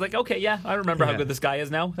Justin Willis. It's like, okay, yeah, I remember how good this guy is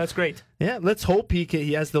now. That's great. Yeah, let's hope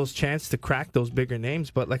he has those chances to crack those bigger names.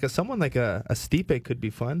 But like someone like a Stipe could be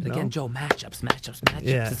fun. Again, Joe, matchups.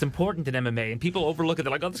 Yeah. It's important in MMA, and people overlook it.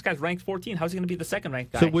 They're like, oh, this guy's ranked 14. How's he going to be the second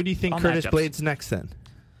ranked guy? So where do you think Curtis Blades next then?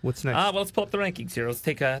 What's next? Well, let's pull up the rankings here. Let's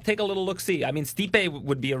take a little look-see. I mean, Stipe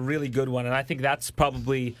would be a really good one, and I think that's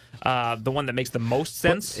probably the one that makes the most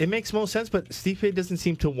sense. It makes most sense, but Stipe doesn't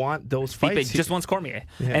seem to want those fights. Stipe just wants Cormier.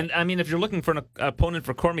 Yeah. And, I mean, if you're looking for an opponent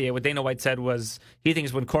for Cormier, what Dana White said was he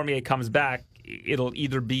thinks when Cormier comes back, it'll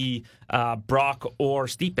either be Brock or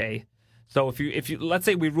Stipe. So if you let's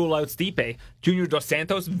say we rule out Stipe, Junior Dos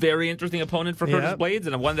Santos, very interesting opponent for Curtis Blades,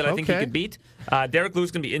 and one that I think he could beat. Derek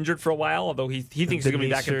Lewis going to be injured for a while, although he thinks he's going to be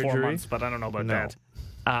back in 4 months, but I don't know about that.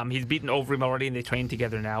 He's beaten Overeem already, and they train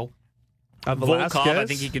together now. Volkov, I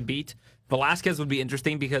think he could beat. Velasquez would be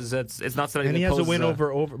interesting because it's not something. And he has a win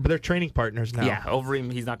over, but they're training partners now. Yeah, Overeem,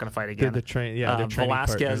 he's not going to fight again. They're training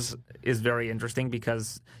Velasquez partners. is very interesting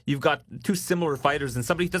because you've got two similar fighters and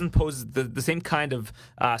somebody who doesn't pose the same kind of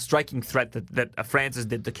striking threat that Francis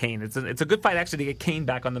did to Kane. It's a good fight actually to get Kane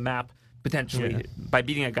back on the map potentially by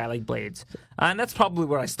beating a guy like Blades, and that's probably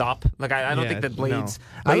where I stop. Like I don't think that Blades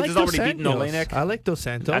has already beaten Oleinik. I like Dos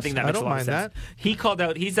Santos. I think that makes a lot of sense. He called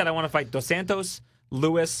out. He said, "I want to fight Dos Santos,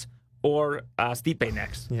 Lewis, or Stipe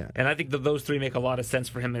next." Yeah. And I think that those three make a lot of sense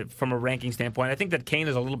for him from a ranking standpoint. I think that Kane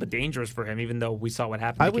is a little bit dangerous for him, even though we saw what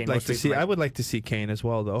happened. I would like to see Kane as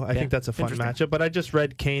well, though. I think that's a fun matchup. But I just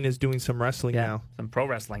read Kane is doing some wrestling now, some pro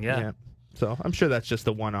wrestling. Yeah. So I'm sure that's just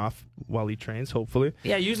a one-off while he trains. Hopefully.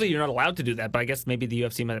 Yeah. Usually you're not allowed to do that, but I guess maybe the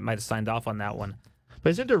UFC might have signed off on that one.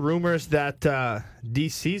 But isn't there rumors that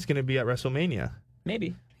DC is going to be at WrestleMania?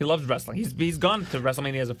 Maybe. He loves wrestling. He's gone to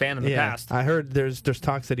WrestleMania as a fan in the past. I heard there's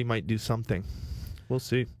talks that he might do something. We'll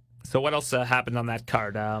see. So what else happened on that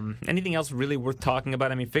card? Anything else really worth talking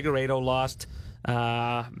about? I mean, Figueiredo lost.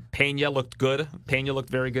 Pena looked good. Pena looked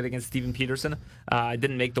very good against Steven Peterson.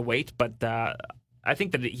 Didn't make the weight, but I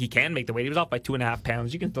think that he can make the weight. He was off by 2.5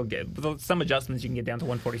 pounds. You can still get, with some adjustments, you can get down to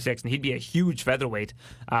 146, and he'd be a huge featherweight.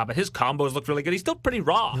 But his combos look really good. He's still pretty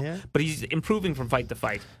raw, but he's improving from fight to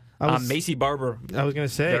fight. Macy Barber, I was going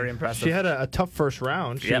to say, very impressive. She had a tough first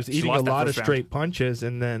round. She was eating a lot of straight punches,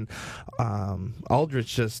 and then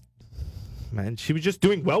Aldrich just man, she was just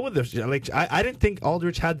doing well with her. Like I didn't think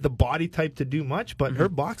Aldrich had the body type to do much, but her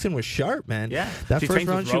boxing was sharp, man. Yeah. That She first trains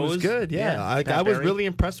with round she was Rose. good. Yeah, Yeah, I was Barry. really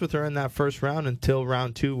impressed with her in that first round until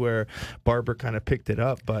round 2 where Barber kind of picked it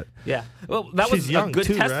up. But Yeah. Well, that She's was a young good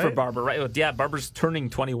too, test for right? Barber, right? Yeah, Barber's turning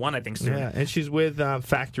 21, I think, soon. yeah, and she's with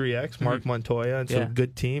Factory X, Mark Montoya. It's Yeah. a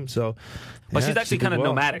good team. So, But yeah, she's actually she did kind of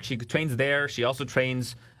well. nomadic. She trains there. She also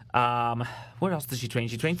trains. Where else does she train?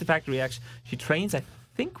 She trains the Factory X. She trains, I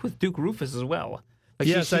think, with Duke Rufus as well. Like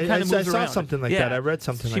Yes, she I kinda moves saw around. something like that. I read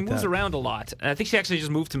something she like moves that. around a lot. And I think she actually just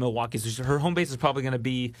moved to Milwaukee. So her home base is probably going to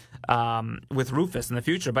be with Rufus in the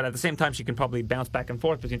future. But at the same time, she can probably bounce back and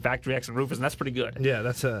forth between Factory X and Rufus, and that's pretty good. Yeah,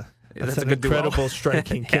 that's an a good duo. incredible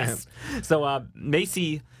striking camp. Yes. So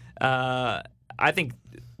Macy, I think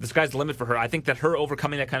the sky's the limit for her. I think that her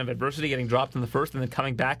overcoming that kind of adversity, getting dropped in the first, and then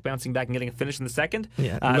coming back, bouncing back, and getting a finish in the second,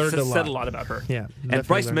 Yeah, learned a lot. said a lot about her. Yeah, and definitely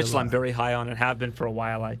Bryce learned a Mitchell, I'm lot. very high on and have been for a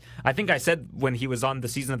while. I think I said when he was on the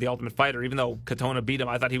season of The Ultimate Fighter, even though Katona beat him,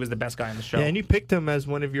 I thought he was the best guy on the show. Yeah, and you picked him as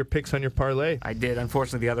one of your picks on your parlay. I did.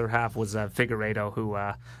 Unfortunately, the other half was Figueiredo, who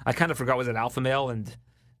I kind of forgot was an alpha male, and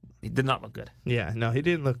he did not look good. Yeah, no, he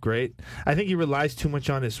didn't look great. I think he relies too much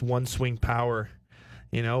on his one swing power,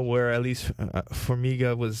 where at least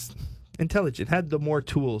Formiga was intelligent, had the more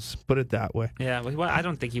tools, put it that way. Yeah, well, I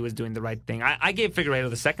don't think he was doing the right thing. I gave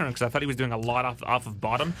Figueiredo the second round because I thought he was doing a lot off of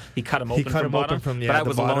bottom. He cut him open cut from him bottom, open from, but yeah, I the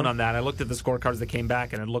was bottom. alone on that. I looked at the scorecards that came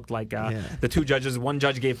back, and it looked like the two judges. One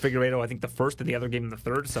judge gave Figueiredo, I think, the first, and the other gave him the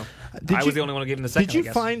third. So I was the only one who gave him the second. Did you I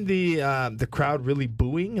guess. find the crowd really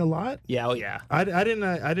booing a lot? Yeah, oh yeah. I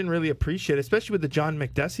didn't really appreciate it, especially with the John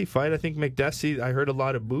McDessie fight. I think McDessie, I heard a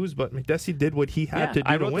lot of boos, but McDessie did what he had to do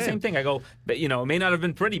I to wrote win. the same thing. I go, but, it may not have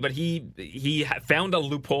been pretty, but he found a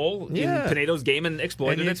loophole Yeah. in Pinedo's game and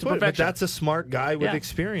exploited And he it to exploited, perfection. but that's a smart guy with Yeah.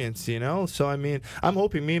 experience, So, I mean, I'm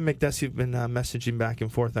hoping me and McDessie have been messaging back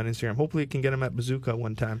and forth on Instagram. Hopefully, we can get him at Bazooka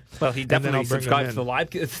one time. Well, he And then definitely I'll bring him subscribed in.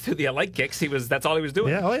 to the light kicks. That's all he was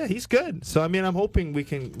doing. Yeah, oh yeah, he's good. So I mean, I'm hoping we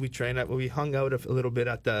train at. We hung out a little bit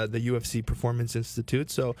at the UFC Performance Institute.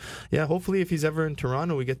 So yeah, hopefully if he's ever in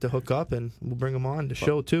Toronto, we get to hook up and we'll bring him on to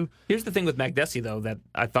show too. Here's the thing with Magdessi, though, that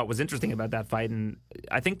I thought was interesting about that fight, and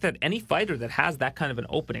I think that any fighter that has that kind of an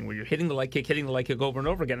opening where you're hitting the leg kick over and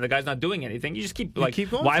over again, and the guy's not doing anything, you just keep going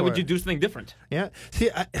why for would it. you do something different? Yeah. See,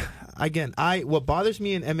 what bothers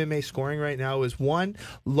me in MMA scoring right now is one,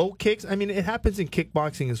 low kicks. I mean, it happens in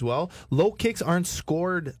kickboxing as well. Low kicks aren't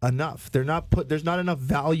scored enough. They're not put. There's not enough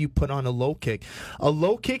value put on a low kick. A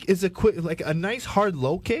low kick is like a nice hard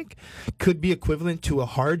low kick could be equivalent to a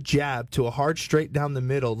hard jab, to a hard straight down the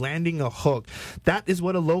middle, landing a hook. That is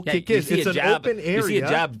what a low kick you is. see It's a an jab, open area. You see a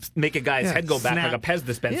jab make a guy's Yeah, head go back snap. like a Pez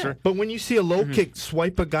dispenser. Yeah, but when you see a low kick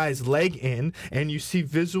swipe a guy's leg in, and you see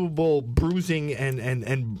visible bruising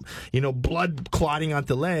and blood clotting on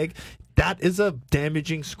the leg, that is a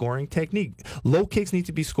damaging scoring technique. Low kicks need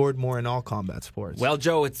to be scored more in all combat sports. Well,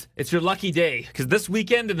 Joe, it's your lucky day because this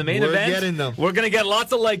weekend in the main We're event, getting them. we're going to get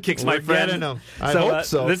lots of leg kicks, my We're friend. getting them. I hope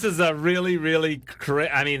so. This is a really, really.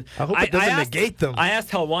 I mean, I hope it doesn't negate them. I asked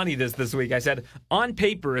Helwani this week. I said, on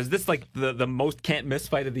paper, is this like the most can't miss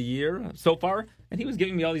fight of the year so far? And he was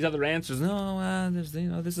giving me all these other answers. No,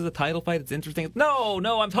 this is a title fight. It's interesting. No,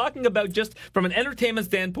 I'm talking about just from an entertainment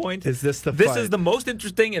standpoint. Is this the This fight? is the most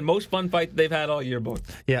interesting and most fun fight they've had all year,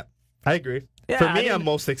 both. Yeah, I agree. Yeah, for I me, mean- I'm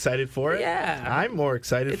most excited for it. Yeah. I'm more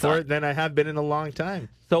excited It's for on- it than I have been in a long time.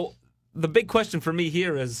 So the big question for me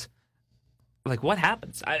here is, what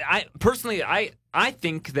happens? I personally, I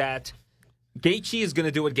think that Gaethje is going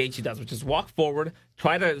to do what Gaethje does, which is walk forward,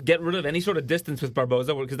 try to get rid of any sort of distance with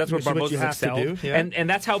Barboza, because that's where Which is what Barboza's you have to excelled. do, yeah. And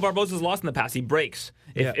that's how Barboza's lost in the past. He breaks.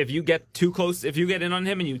 Yeah. If you get too close, if you get in on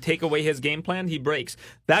him and you take away his game plan, he breaks.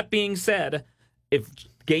 That being said, if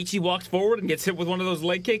Gaethje walks forward and gets hit with one of those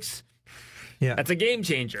leg kicks, Yeah, that's a game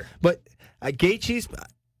changer. But Gaethje's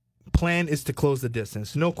plan is to close the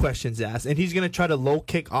distance, no questions asked, and he's going to try to low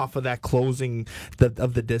kick off of that closing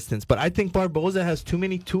of the distance. But I think Barboza has too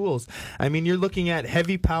many tools. I mean, you're looking at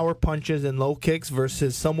heavy power punches and low kicks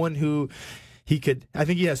versus someone who I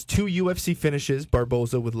think he has 2 UFC finishes,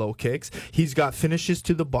 Barboza, with low kicks. He's got finishes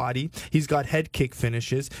to the body. He's got head kick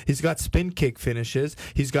finishes. He's got spin kick finishes.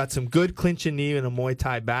 He's got some good clinch and knee and a Muay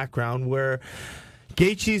Thai background, where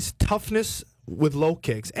Gaethje's toughness with low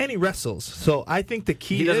kicks, and he wrestles. So I think the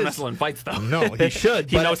key He doesn't is wrestle in fights, though. no, he should.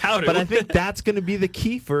 He knows how to. But I think that's going to be the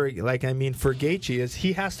key for Gaethje is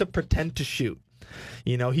he has to pretend to shoot.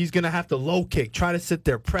 He's going to have to low kick, try to sit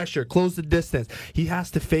there, pressure, close the distance. He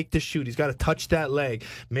has to fake the shoot. He's got to touch that leg,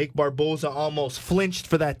 make Barboza almost flinched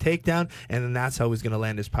for that takedown, and then that's how he's going to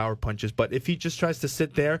land his power punches. But if he just tries to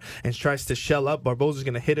sit there and tries to shell up, Barboza's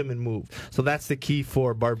going to hit him and move. So that's the key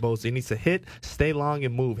for Barboza. He needs to hit, stay long,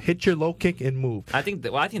 and move. Hit your low kick and move. I think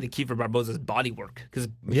the key for Barboza is body work, because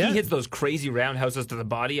he hits those crazy roundhouses to the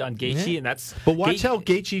body on Gaethje, and that's. But watch how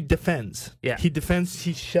Gaethje defends. Yeah, he defends.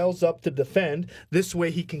 He shells up to defend. This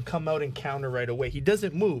way, he can come out and counter right away. He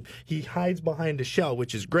doesn't move. He hides behind a shell,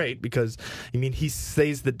 which is great because he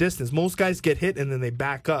stays the distance. Most guys get hit and then they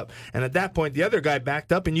back up, and at that point, the other guy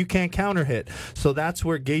backed up, and you can't counter hit. So that's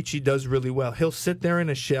where Gaethje does really well. He'll sit there in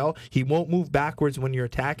a shell. He won't move backwards when you're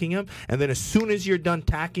attacking him, and then as soon as you're done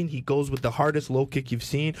attacking, he goes with the hardest low kick you've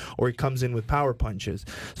seen, or he comes in with power punches.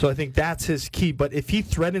 So I think that's his key. But if he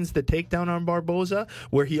threatens the takedown on Barboza,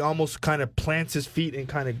 where he almost kind of plants his feet and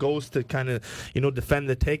kind of goes to kind of defend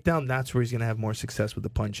the takedown, that's where he's going to have more success with the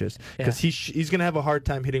punches, because he's going to have a hard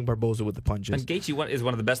time hitting Barboza with the punches. And Gaethje is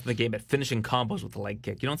one of the best in the game at finishing combos with the leg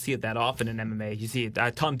kick. You don't see it that often in MMA. You see it.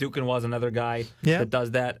 Tom Dukin was another guy that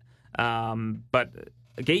does that. But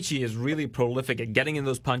Gaethje is really prolific at getting in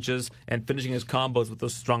those punches and finishing his combos with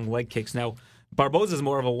those strong leg kicks. Now, Barboza is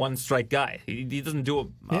more of a one-strike guy. He doesn't do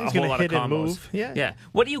a whole lot of combos. And move. Yeah.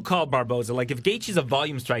 What do you call Barboza? Like, if Gaethje's a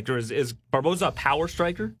volume striker, is Barboza a power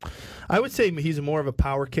striker? I would say he's more of a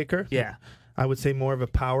power kicker. Yeah. I would say more of a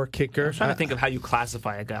power kicker. I'm trying to think of how you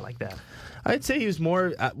classify a guy like that. I'd say he was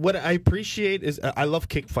more. What I appreciate is I love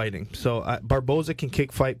kick fighting. So Barboza can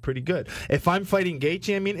kick fight pretty good. If I'm fighting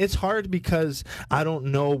Gaethje, it's hard because I don't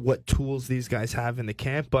know what tools these guys have in the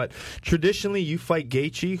camp. But traditionally, you fight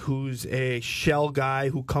Gaethje, who's a shell guy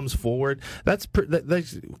who comes forward. That's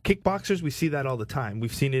kickboxers. We see that all the time.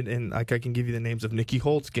 We've seen it in, I can give you the names of Nicky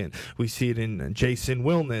Holtzkin. We see it in Jason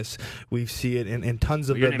Wilness. We see it in tons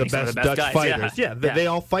of the best Dutch guys, fighters. They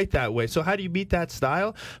all fight that way. So how do you beat that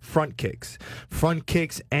style? Front kicks. Front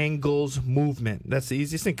kicks, angles, movement. That's the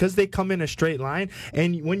easiest thing because they come in a straight line,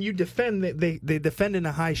 and when you defend, they defend in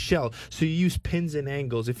a high shell. So you use pins and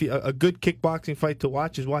angles. If a good kickboxing fight to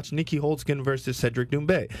watch is watch Nicky Holtzkin versus Cedric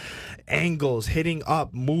Doumbé. Angles, hitting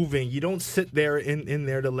up, moving. You don't sit there in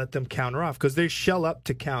there to let them counter off because they shell up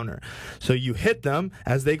to counter. So you hit them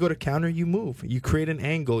as they go to counter. You move. You create an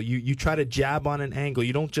angle. You try to jab on an angle.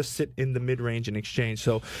 You don't just sit in the mid range and exchange.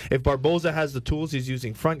 So if Barboza has the tools, he's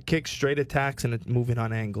using front kicks, straight attacks, and moving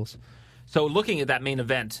on angles. So looking at that main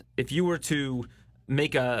event, if you were to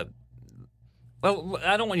make I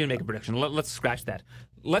don't want you to make a prediction. Let's scratch that.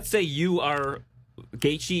 Let's say you are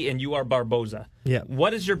Gaethje and you are Barboza. Yeah.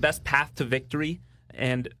 What is your best path to victory?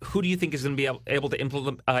 And who do you think is going to be able to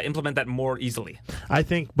implement that more easily? I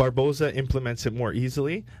think Barboza implements it more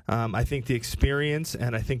easily. I think the experience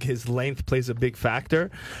and I think his length plays a big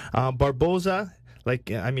factor. Barboza,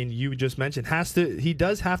 you just mentioned, he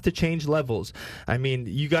does have to change levels.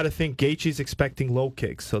 You got to think Gaethje's expecting low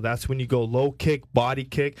kicks, so that's when you go low kick, body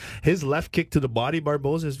kick. His left kick to the body,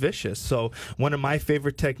 Barboza, is vicious. So one of my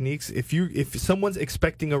favorite techniques, if someone's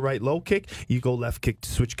expecting a right low kick, you go left kick,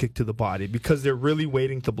 switch kick to the body because they're really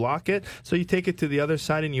waiting to block it. So you take it to the other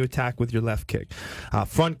side and you attack with your left kick.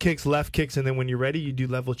 Front kicks, left kicks, and then when you're ready, you do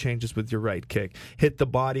level changes with your right kick. Hit the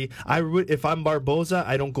body. If I'm Barboza,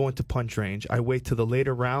 I don't go into punch range. I wait to the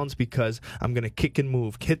later rounds because I'm going to kick and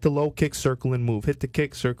move. Hit the low kick, circle and move. Hit the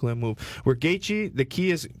kick, circle and move. Where Gaethje, the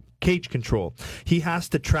key is cage control. He has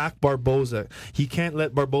to track Barboza. He can't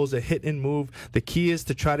let Barboza hit and move. The key is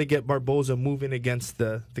to try to get Barboza moving against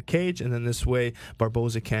the cage, and then this way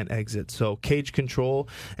Barboza can't exit. So cage control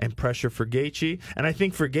and pressure for Gaethje. And I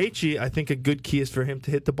think for Gaethje, a good key is for him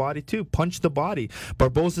to hit the body too. Punch the body.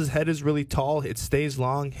 Barboza's head is really tall. It stays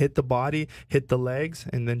long. Hit the body, hit the legs,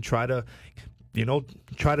 and then try to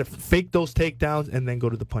fake those takedowns and then go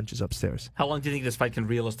to the punches upstairs. How long do you think this fight can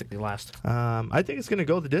realistically last? I think it's going to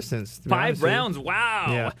go the distance. 5 rounds? Wow.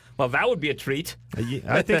 Yeah. Well, that would be a treat.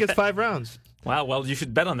 I think it's 5 rounds. Wow, well, you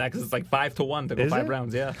should bet on that because it's like 5-1 to go 5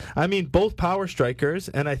 rounds, yeah. Both power strikers,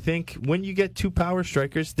 and I think when you get 2 power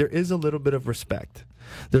strikers, there is a little bit of respect.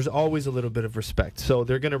 There's always a little bit of respect. So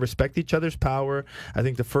they're going to respect each other's power. I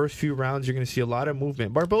think the first few rounds, you're going to see a lot of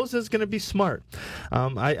movement. Barboza is going to be smart.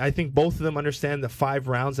 I think both of them understand the 5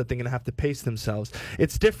 rounds that they're going to have to pace themselves.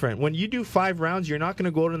 It's different. When you do 5 rounds, you're not going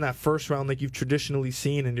to go in that first round like you've traditionally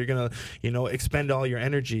seen, and you're going to, expend all your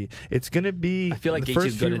energy. It's going to be. I feel like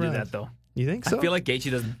Gaethje's going to do that, though. You think so? I feel like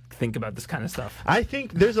Gaethje doesn't think about this kind of stuff. I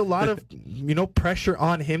think there's a lot of, pressure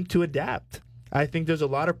on him to adapt. I think there's a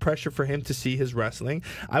lot of pressure for him to see his wrestling.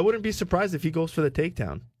 I wouldn't be surprised if he goes for the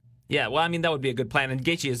takedown. Yeah, well, that would be a good plan. And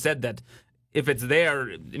Gaethje has said that if it's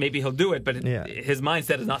there, maybe he'll do it, but his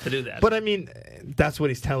mindset is not to do that. But I mean, that's what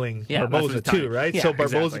he's telling Barboza too, right? Yeah, so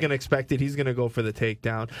Barboza's exactly. going to expect it. He's going to go for the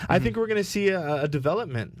takedown. I think we're going to see a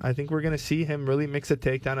development. I think we're going to see him really mix a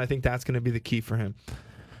takedown. I think that's going to be the key for him.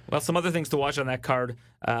 Well, some other things to watch on that card: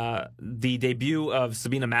 the debut of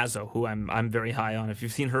Sabina Mazo, who I'm very high on. If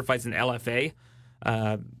you've seen her fights in LFA,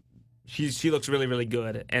 she looks really, really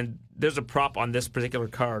good. And there's a prop on this particular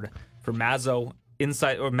card for Mazo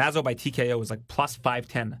Mazo by TKO is like plus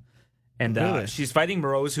 510. And Really? she's fighting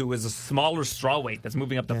Moroz, who is a smaller strawweight that's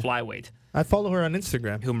moving up to flyweight. I follow her on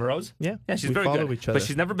Instagram. Who, Moroz? Yeah, she's we very follow good. each other. But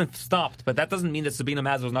she's never been stopped. But that doesn't mean that Sabina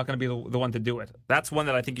Mazo is not going to be the one to do it. That's one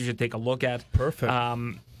that I think you should take a look at. Perfect.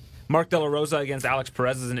 Mark De La Rosa against Alex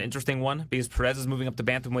Perez is an interesting one because Perez is moving up to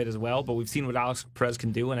bantamweight as well. But we've seen what Alex Perez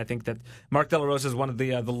can do, and I think that Mark De La Rosa is one of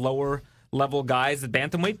the lower level guys at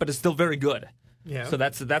bantamweight, but is still very good. Yeah. So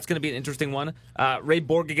that's going to be an interesting one. Ray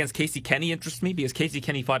Borg against Casey Kenny interests me because Casey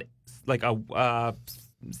Kenny fought like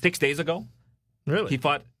 6 days ago. Really? He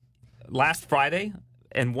fought last Friday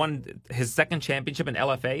and won his second championship in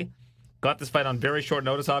LFA. Got this fight on very short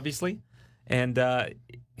notice, obviously. And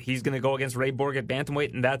he's going to go against Ray Borg at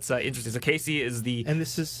bantamweight, and that's interesting. So Casey is And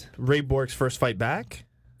this is Ray Borg's first fight back?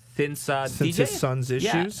 Since DJ? His son's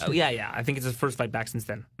issues? Yeah. I think it's his first fight back since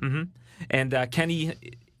then. Mm-hmm. And Kenny,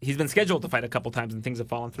 he's been scheduled to fight a couple times, and things have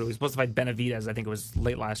fallen through. He was supposed to fight Benavidez, I think it was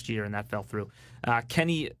late last year, and that fell through.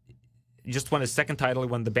 Kenny just won his second title. He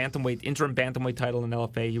won the interim bantamweight title in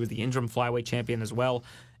LFA. He was the interim flyweight champion as well,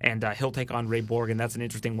 and he'll take on Ray Borg, and that's an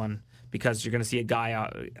interesting one because you're going to see a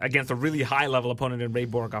guy against a really high-level opponent in Ray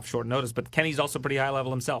Borg off short notice, but Kenny's also pretty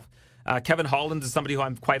high-level himself. Kevin Holland is somebody who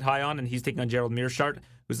I'm quite high on, and he's taking on Gerald Mearshart,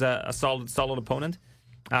 who's a solid opponent.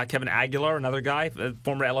 Kevin Aguilar, another guy,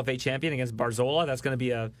 former LFA champion, against Barzola. That's going to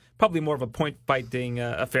be probably more of a point-fighting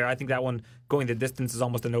affair. I think that one, going the distance, is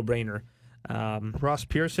almost a no-brainer. Ross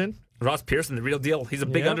Pearson, the real deal. He's a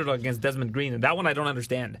big underdog against Desmond Green, and that one I don't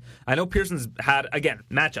understand. I know Pearson's had, again,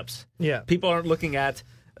 matchups. Yeah. People aren't looking at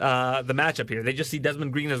the matchup here. They just see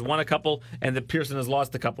Desmond Green has won a couple and that Pearson has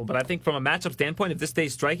lost a couple. But I think from a matchup standpoint, if this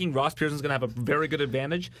stays striking, Ross Pearson's going to have a very good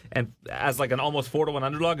advantage, and as like an almost 4-1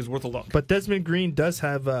 underdog is worth a look. But Desmond Green does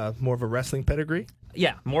have more of a wrestling pedigree.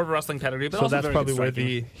 Yeah, more of a wrestling pedigree, but so also that's very probably good where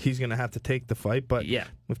striking. he's going to have to take the fight. But Yeah.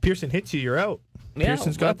 if Pearson hits you, you're out. Yeah,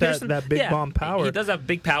 Pearson's well, got Pearson- that big bomb power. He does have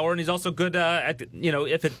big power, and he's also good at,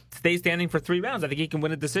 if it stays standing for 3 rounds, I think he can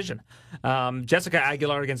win a decision. Jessica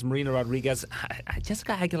Aguilar against Marina Rodriguez.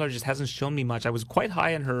 Jessica Aguilar just hasn't shown me much. I was quite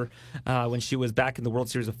high on her when she was back in the World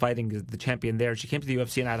Series of Fighting, the champion there. She came to the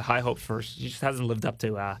UFC, and I had high hopes for her. She just hasn't lived up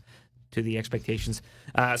to the expectations.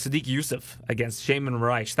 Sadiq Youssef against Shayman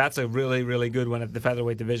Reich. That's a really, really good one at the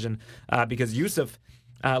featherweight division because Youssef,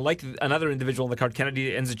 like another individual in the card,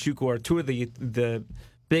 Kennedy Nzechukwu, are two of the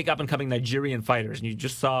big up-and-coming Nigerian fighters. And you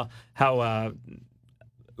just saw how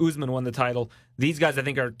Usman won the title. These guys, I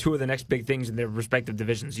think, are two of the next big things in their respective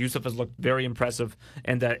divisions. Youssef has looked very impressive,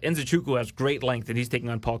 and Nzechukwu has great length, and he's taking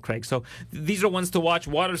on Paul Craig. So these are ones to watch.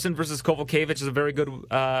 Watterson versus Kovalkiewicz is a very good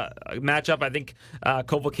matchup. I think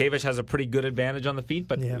Kovalkiewicz has a pretty good advantage on the feet,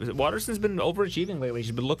 but Watterson's been overachieving lately.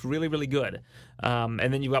 She's been looked really, really good. And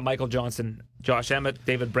then you've got Michael Johnson, Josh Emmett,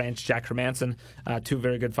 David Branch, Jack Hermanson, two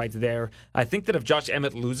very good fights there. I think that if Josh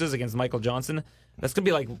Emmett loses against Michael Johnson, that's going to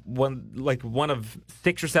be like one of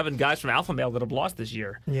 6 or 7 guys from Alpha Male that have lost this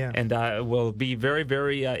year. Yeah. And it will be very,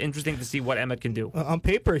 very interesting to see what Emmett can do. On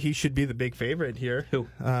paper, he should be the big favorite here. Who?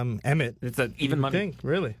 Emmett. It's even money. Think,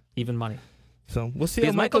 really. Even money. So we'll see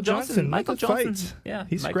Because how Michael Johnson fights. Yeah,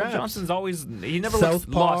 He Michael scraps. Johnson's always, he never Southpaw,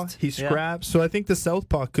 looks lost. he scraps. So I think the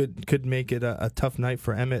Southpaw could make it a tough night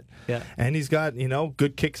for Emmett. Yeah. And he's got,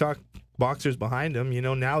 good boxers behind him.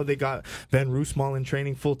 Now they got Van Roosmalen in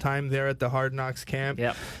training full time there at the Hard Knocks camp.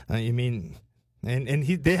 Yeah. They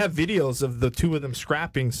have videos of the two of them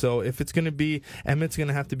scrapping. So if it's going to be, Emmett's going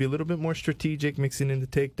to have to be a little bit more strategic, mixing in the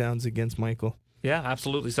takedowns against Michael. Yeah,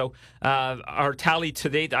 absolutely. So our tally to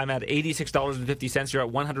date, I'm at $86.50. You're at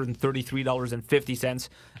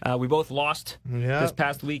 $133.50. We both lost this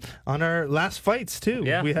past week. On our last fights, too.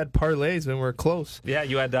 Yeah. We had parlays and we're close. Yeah,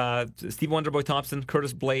 you had Steve Wonderboy Thompson,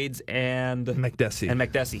 Curtis Blades, and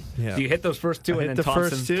McDessie. Yeah. So you hit those first two, I and hit then the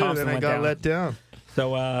first two, Thompson and I went got down. let down.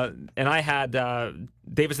 So, and I had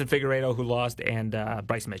Davison Figueiredo, who lost, and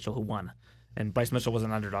Bryce Mitchell, who won. And Bryce Mitchell was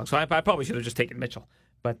an underdog. So I probably should have just taken Mitchell,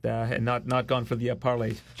 but and not gone for the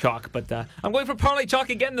parlay chalk. But I'm going for parlay chalk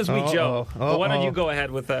again this week, Joe. But why don't you go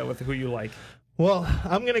ahead with who you like? Well,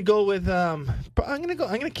 I'm gonna go with I'm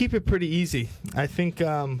gonna keep it pretty easy. I think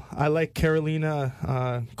I like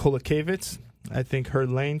Karolina Kolakiewicz. I think her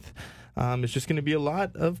length. It's just going to be a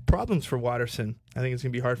lot of problems for Watterson. I think it's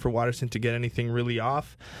going to be hard for Watterson to get anything really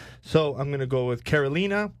off. So I'm going to go with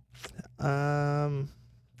Carolina. I'm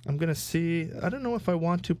going to see. I don't know if I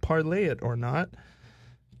want to parlay it or not,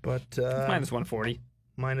 but Minus 140.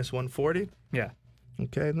 Minus 140. Yeah.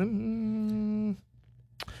 Okay. I'm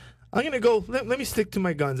going to go. Let me stick to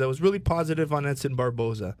my guns. I was really positive on Edson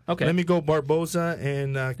Barboza. Okay. Let me go Barboza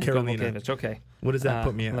and Carolina. Kovalevich, okay. What does that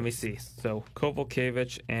put me at? Let me see. So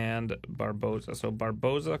Kovalevich and Barboza. So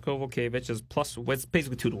Barboza, Kovalevich is plus. It's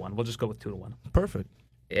basically 2-1. We'll just go with 2-1. Perfect.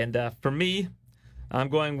 And for me, I'm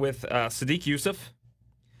going with Sadiq Youssef,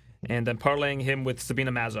 and I'm parlaying him with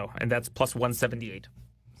Sabina Mazo, and that's plus 178.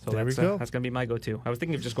 So There we go. That's going to be my go-to. I was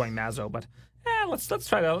thinking of just going Mazo, but let's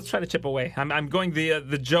try to chip away. I'm going the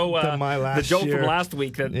Joe the Joe year. from last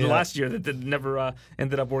week last year that never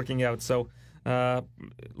ended up working out. So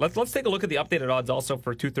let's take a look at the updated odds also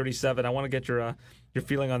for 237. I want to get your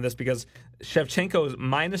feeling on this because Shevchenko's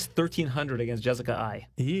minus 1,300 against Jessica Ai.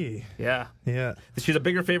 Yeah. She's a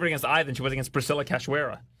bigger favorite against Ai than she was against Priscilla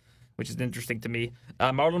Cachoeira, which is interesting to me.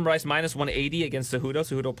 Marlon Rice minus 180 against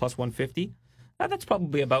Cejudo plus 150. That's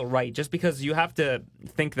probably about right, just because you have to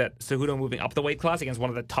think that Cejudo moving up the weight class against one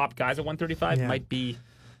of the top guys at 135 might be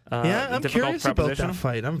I'm curious about that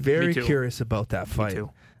fight. I'm very curious about that fight. Me too.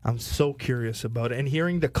 I'm so curious about it. And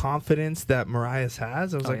hearing the confidence that Marias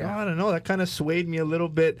has, I was I don't know, that kind of swayed me a little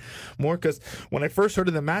bit more because when I first heard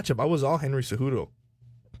of the matchup, I was all Henry Cejudo.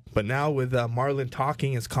 But now with Marlon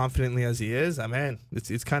talking as confidently as he is,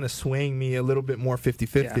 it's kind of swaying me a little bit more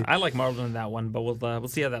 50-50. Yeah, I like Marlon in that one, but we'll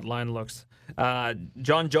see how that line looks.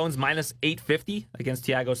 John Jones minus 850 against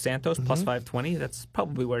Thiago Santos plus 520. That's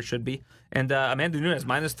probably where it should be. And Amanda Nunes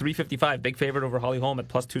minus 355, big favorite over Holly Holm at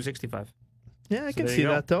plus 265. Yeah, I can see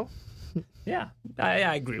that though. Yeah,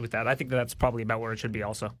 I agree with that. I think that's probably about where it should be.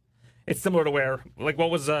 Also, it's similar to where what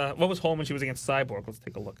was Holm when she was against Cyborg? Let's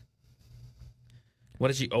take a look. What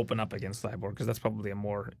did she open up against Cyborg? Because that's probably a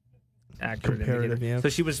more accurate comparative indicator. So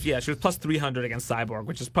she was plus 300 against Cyborg,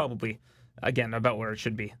 which is probably again about where it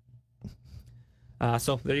should be.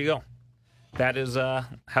 So there you go. That is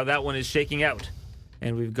how that one is shaking out,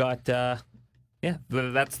 and we've got that's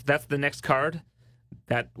the next card.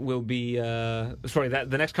 That will be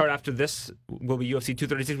the next card after this will be UFC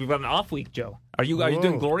 236. We've got an off week, Joe. Are you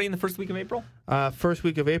doing Glory in the first week of April? First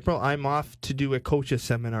week of April, I'm off to do a coaches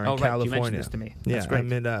seminar in California. You mentioned this to me. That's great.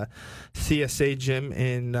 I'm in a CSA gym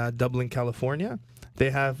in Dublin, California. They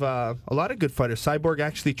have a lot of good fighters. Cyborg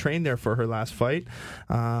actually trained there for her last fight.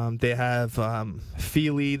 They have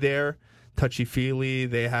Feely there. Touchy-feely.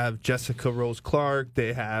 They have Jessica Rose Clark.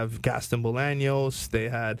 They have Gaston Bolaños. They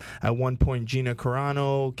had, at one point, Gina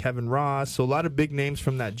Carano, Kevin Ross. So a lot of big names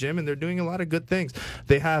from that gym, and they're doing a lot of good things.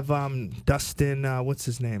 They have Dustin, what's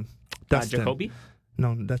his name? Dustin. Jacoby?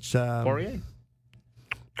 No, that's... Poirier?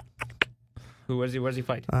 Where's he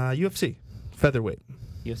fight? UFC. Featherweight.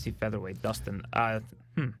 UFC featherweight. Dustin.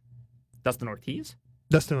 Dustin Ortiz?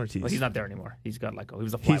 Dustin Ortiz. Well, he's not there anymore. He's got let go. He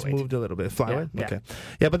was a flyweight. He's moved a little bit. Flyweight? Yeah. Okay.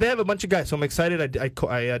 Yeah, but they have a bunch of guys, so I'm excited.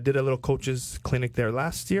 I did a little coaches clinic there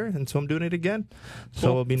last year, and so I'm doing it again. So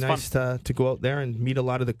it'll be nice to go out there and meet a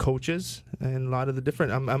lot of the coaches and a lot of the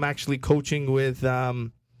different... I'm actually coaching with...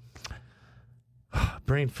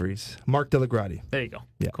 brain freeze. Mark Delagrati. There you go.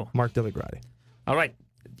 Yeah, cool. Mark Delagrati. All right.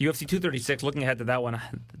 UFC 236, looking ahead to that one,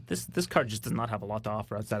 this card just does not have a lot to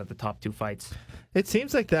offer outside of the top two fights. It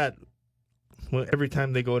seems like that every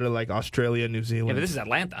time they go to like Australia, New Zealand. Yeah, but this is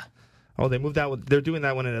Atlanta. Oh, they moved that one. They're doing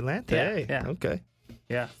that one in Atlanta. Yeah, hey, yeah. Okay.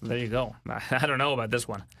 Yeah, there you go. I don't know about this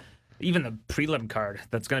one. Even the prelim card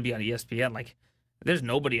that's going to be on ESPN, like, there's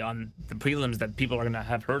nobody on the prelims that people are going to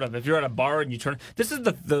have heard of. If you're at a bar and you turn... This is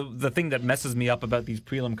the thing that messes me up about these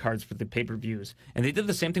prelim cards for the pay-per-views. And they did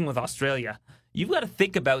the same thing with Australia. You've got to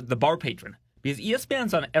think about the bar patron. Because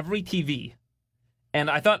ESPN's on every TV. And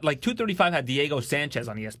I thought, like, 235 had Diego Sanchez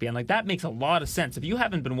on ESPN. Like, that makes a lot of sense. If you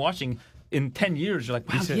haven't been watching in 10 years, you're like,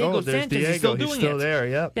 wow, Diego Sanchez is still doing it. He's still there,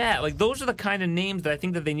 yep. Yeah, like, those are the kind of names that I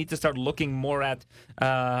think that they need to start looking more at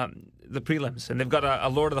the prelims. And they've got a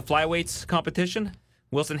Lord of the Flyweights competition.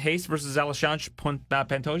 Wilson Hayes versus Alexandre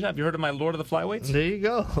Pantoja. Have you heard of my Lord of the Flyweights? There you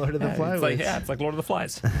go, Lord of the Flyweights. It's like Lord of the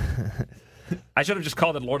Flies. I should have just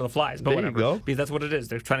called it Lord of the Flies, but there whatever. You go. Because that's what it is.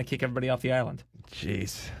 They're trying to kick everybody off the island.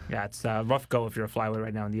 Jeez. Yeah, it's a rough go if you're a flyweight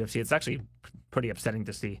right now in the UFC. It's actually pretty upsetting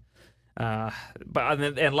to see. And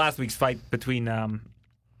last week's fight between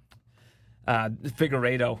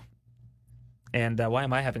Figueiredo and why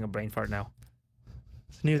am I having a brain fart now?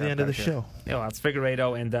 It's near the end of the show. Yeah, well, it's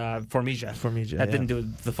Figueiredo and Formija. That didn't do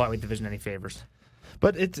the flyweight division any favors.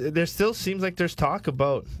 But there still seems like there's talk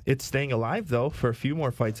about it staying alive, though, for a few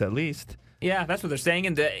more fights at least. Yeah, that's what they're saying.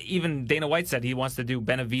 And even Dana White said he wants to do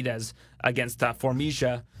Benavidez against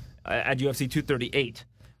Formiga at UFC 238.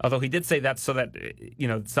 Although he did say that so that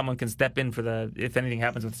someone can step in for if anything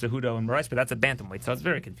happens with Cejudo and Moraes, but that's a bantamweight, so it's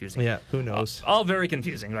very confusing. Yeah, who knows? All very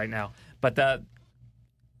confusing right now. But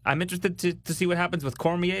I'm interested to see what happens with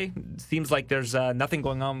Cormier. Seems like there's nothing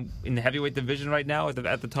going on in the heavyweight division right now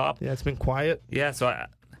at the top. Yeah, it's been quiet. Yeah, so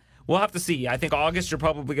we'll have to see. I think August you're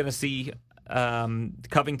probably going to see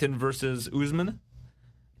Covington versus Usman.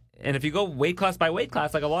 And if you go weight class by weight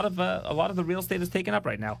class, like a lot of the real estate is taken up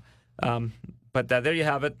right now. But there you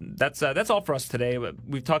have it. That's all for us today.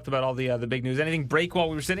 We've talked about all the big news. Anything break while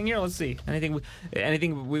we were sitting here? Let's see.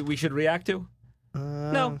 Anything we should react to?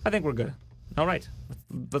 No, I think we're good. All right,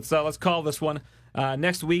 let's call this one.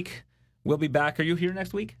 Next week we'll be back. Are you here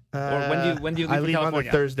next week? Or when do you leave I for leave California? on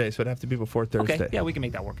the Thursday, so it'd have to be before Thursday. Okay, yeah, we can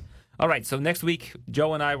make that work. All right, so next week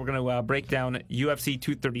Joe and I we're going to break down UFC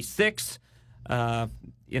 236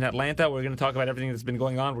 in Atlanta. We're going to talk about everything that's been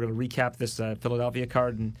going on. We're going to recap this Philadelphia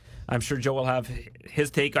card, and I'm sure Joe will have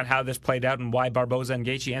his take on how this played out and why Barboza and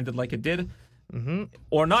Gaethje ended like it did,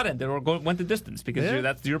 or not ended, or went the distance because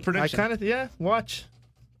that's your prediction. I kind of watch.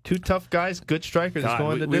 Two tough guys, good strikers,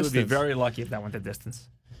 going the distance. We would be very lucky if that went the distance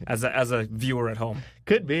as a viewer at home.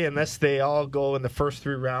 Could be, unless they all go in the first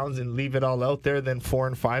 3 rounds and leave it all out there. Then 4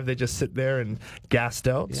 and 5, they just sit there and gassed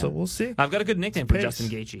out. Yeah. So we'll see. I've got a good nickname for Justin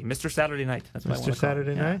Gaethje, Mr. Saturday Night. That's what I want to call him. Mr.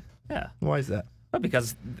 Saturday Night? Yeah. Why is that? Well,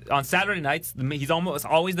 because on Saturday nights, he's almost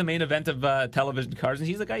always the main event of television cards, and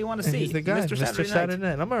he's the guy you want to see. He's the guy, Mr. Saturday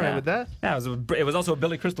Night. I'm all right with that. Yeah, it was also a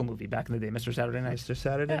Billy Crystal movie back in the day, Mr. Saturday Night. Mr.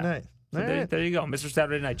 Saturday Night. So there you go, Mr.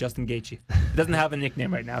 Saturday Night, Justin Gaethje. He doesn't have a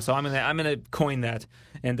nickname right now, so I'm gonna coin that,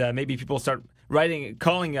 and maybe people start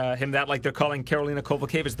calling him that like they're calling Karolina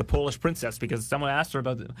Kowalkiewicz the Polish princess, because someone asked her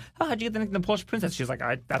about, how'd you get the nickname Polish princess? She's like,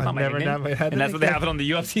 that's not my nickname. And that's what they have it on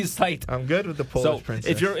the UFC site. I'm good with the Polish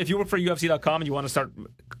princess. If you work for UFC.com and you want to start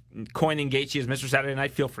coining Gaethje as Mr. Saturday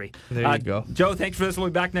Night, feel free. There you go. Joe, thanks for this. We'll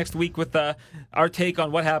be back next week with our take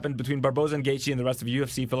on what happened between Barboza and Gaethje and the rest of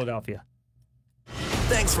UFC Philadelphia.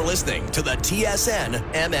 Thanks for listening to the TSN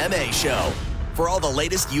MMA Show. For all the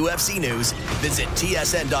latest UFC news, visit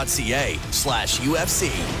tsn.ca/UFC.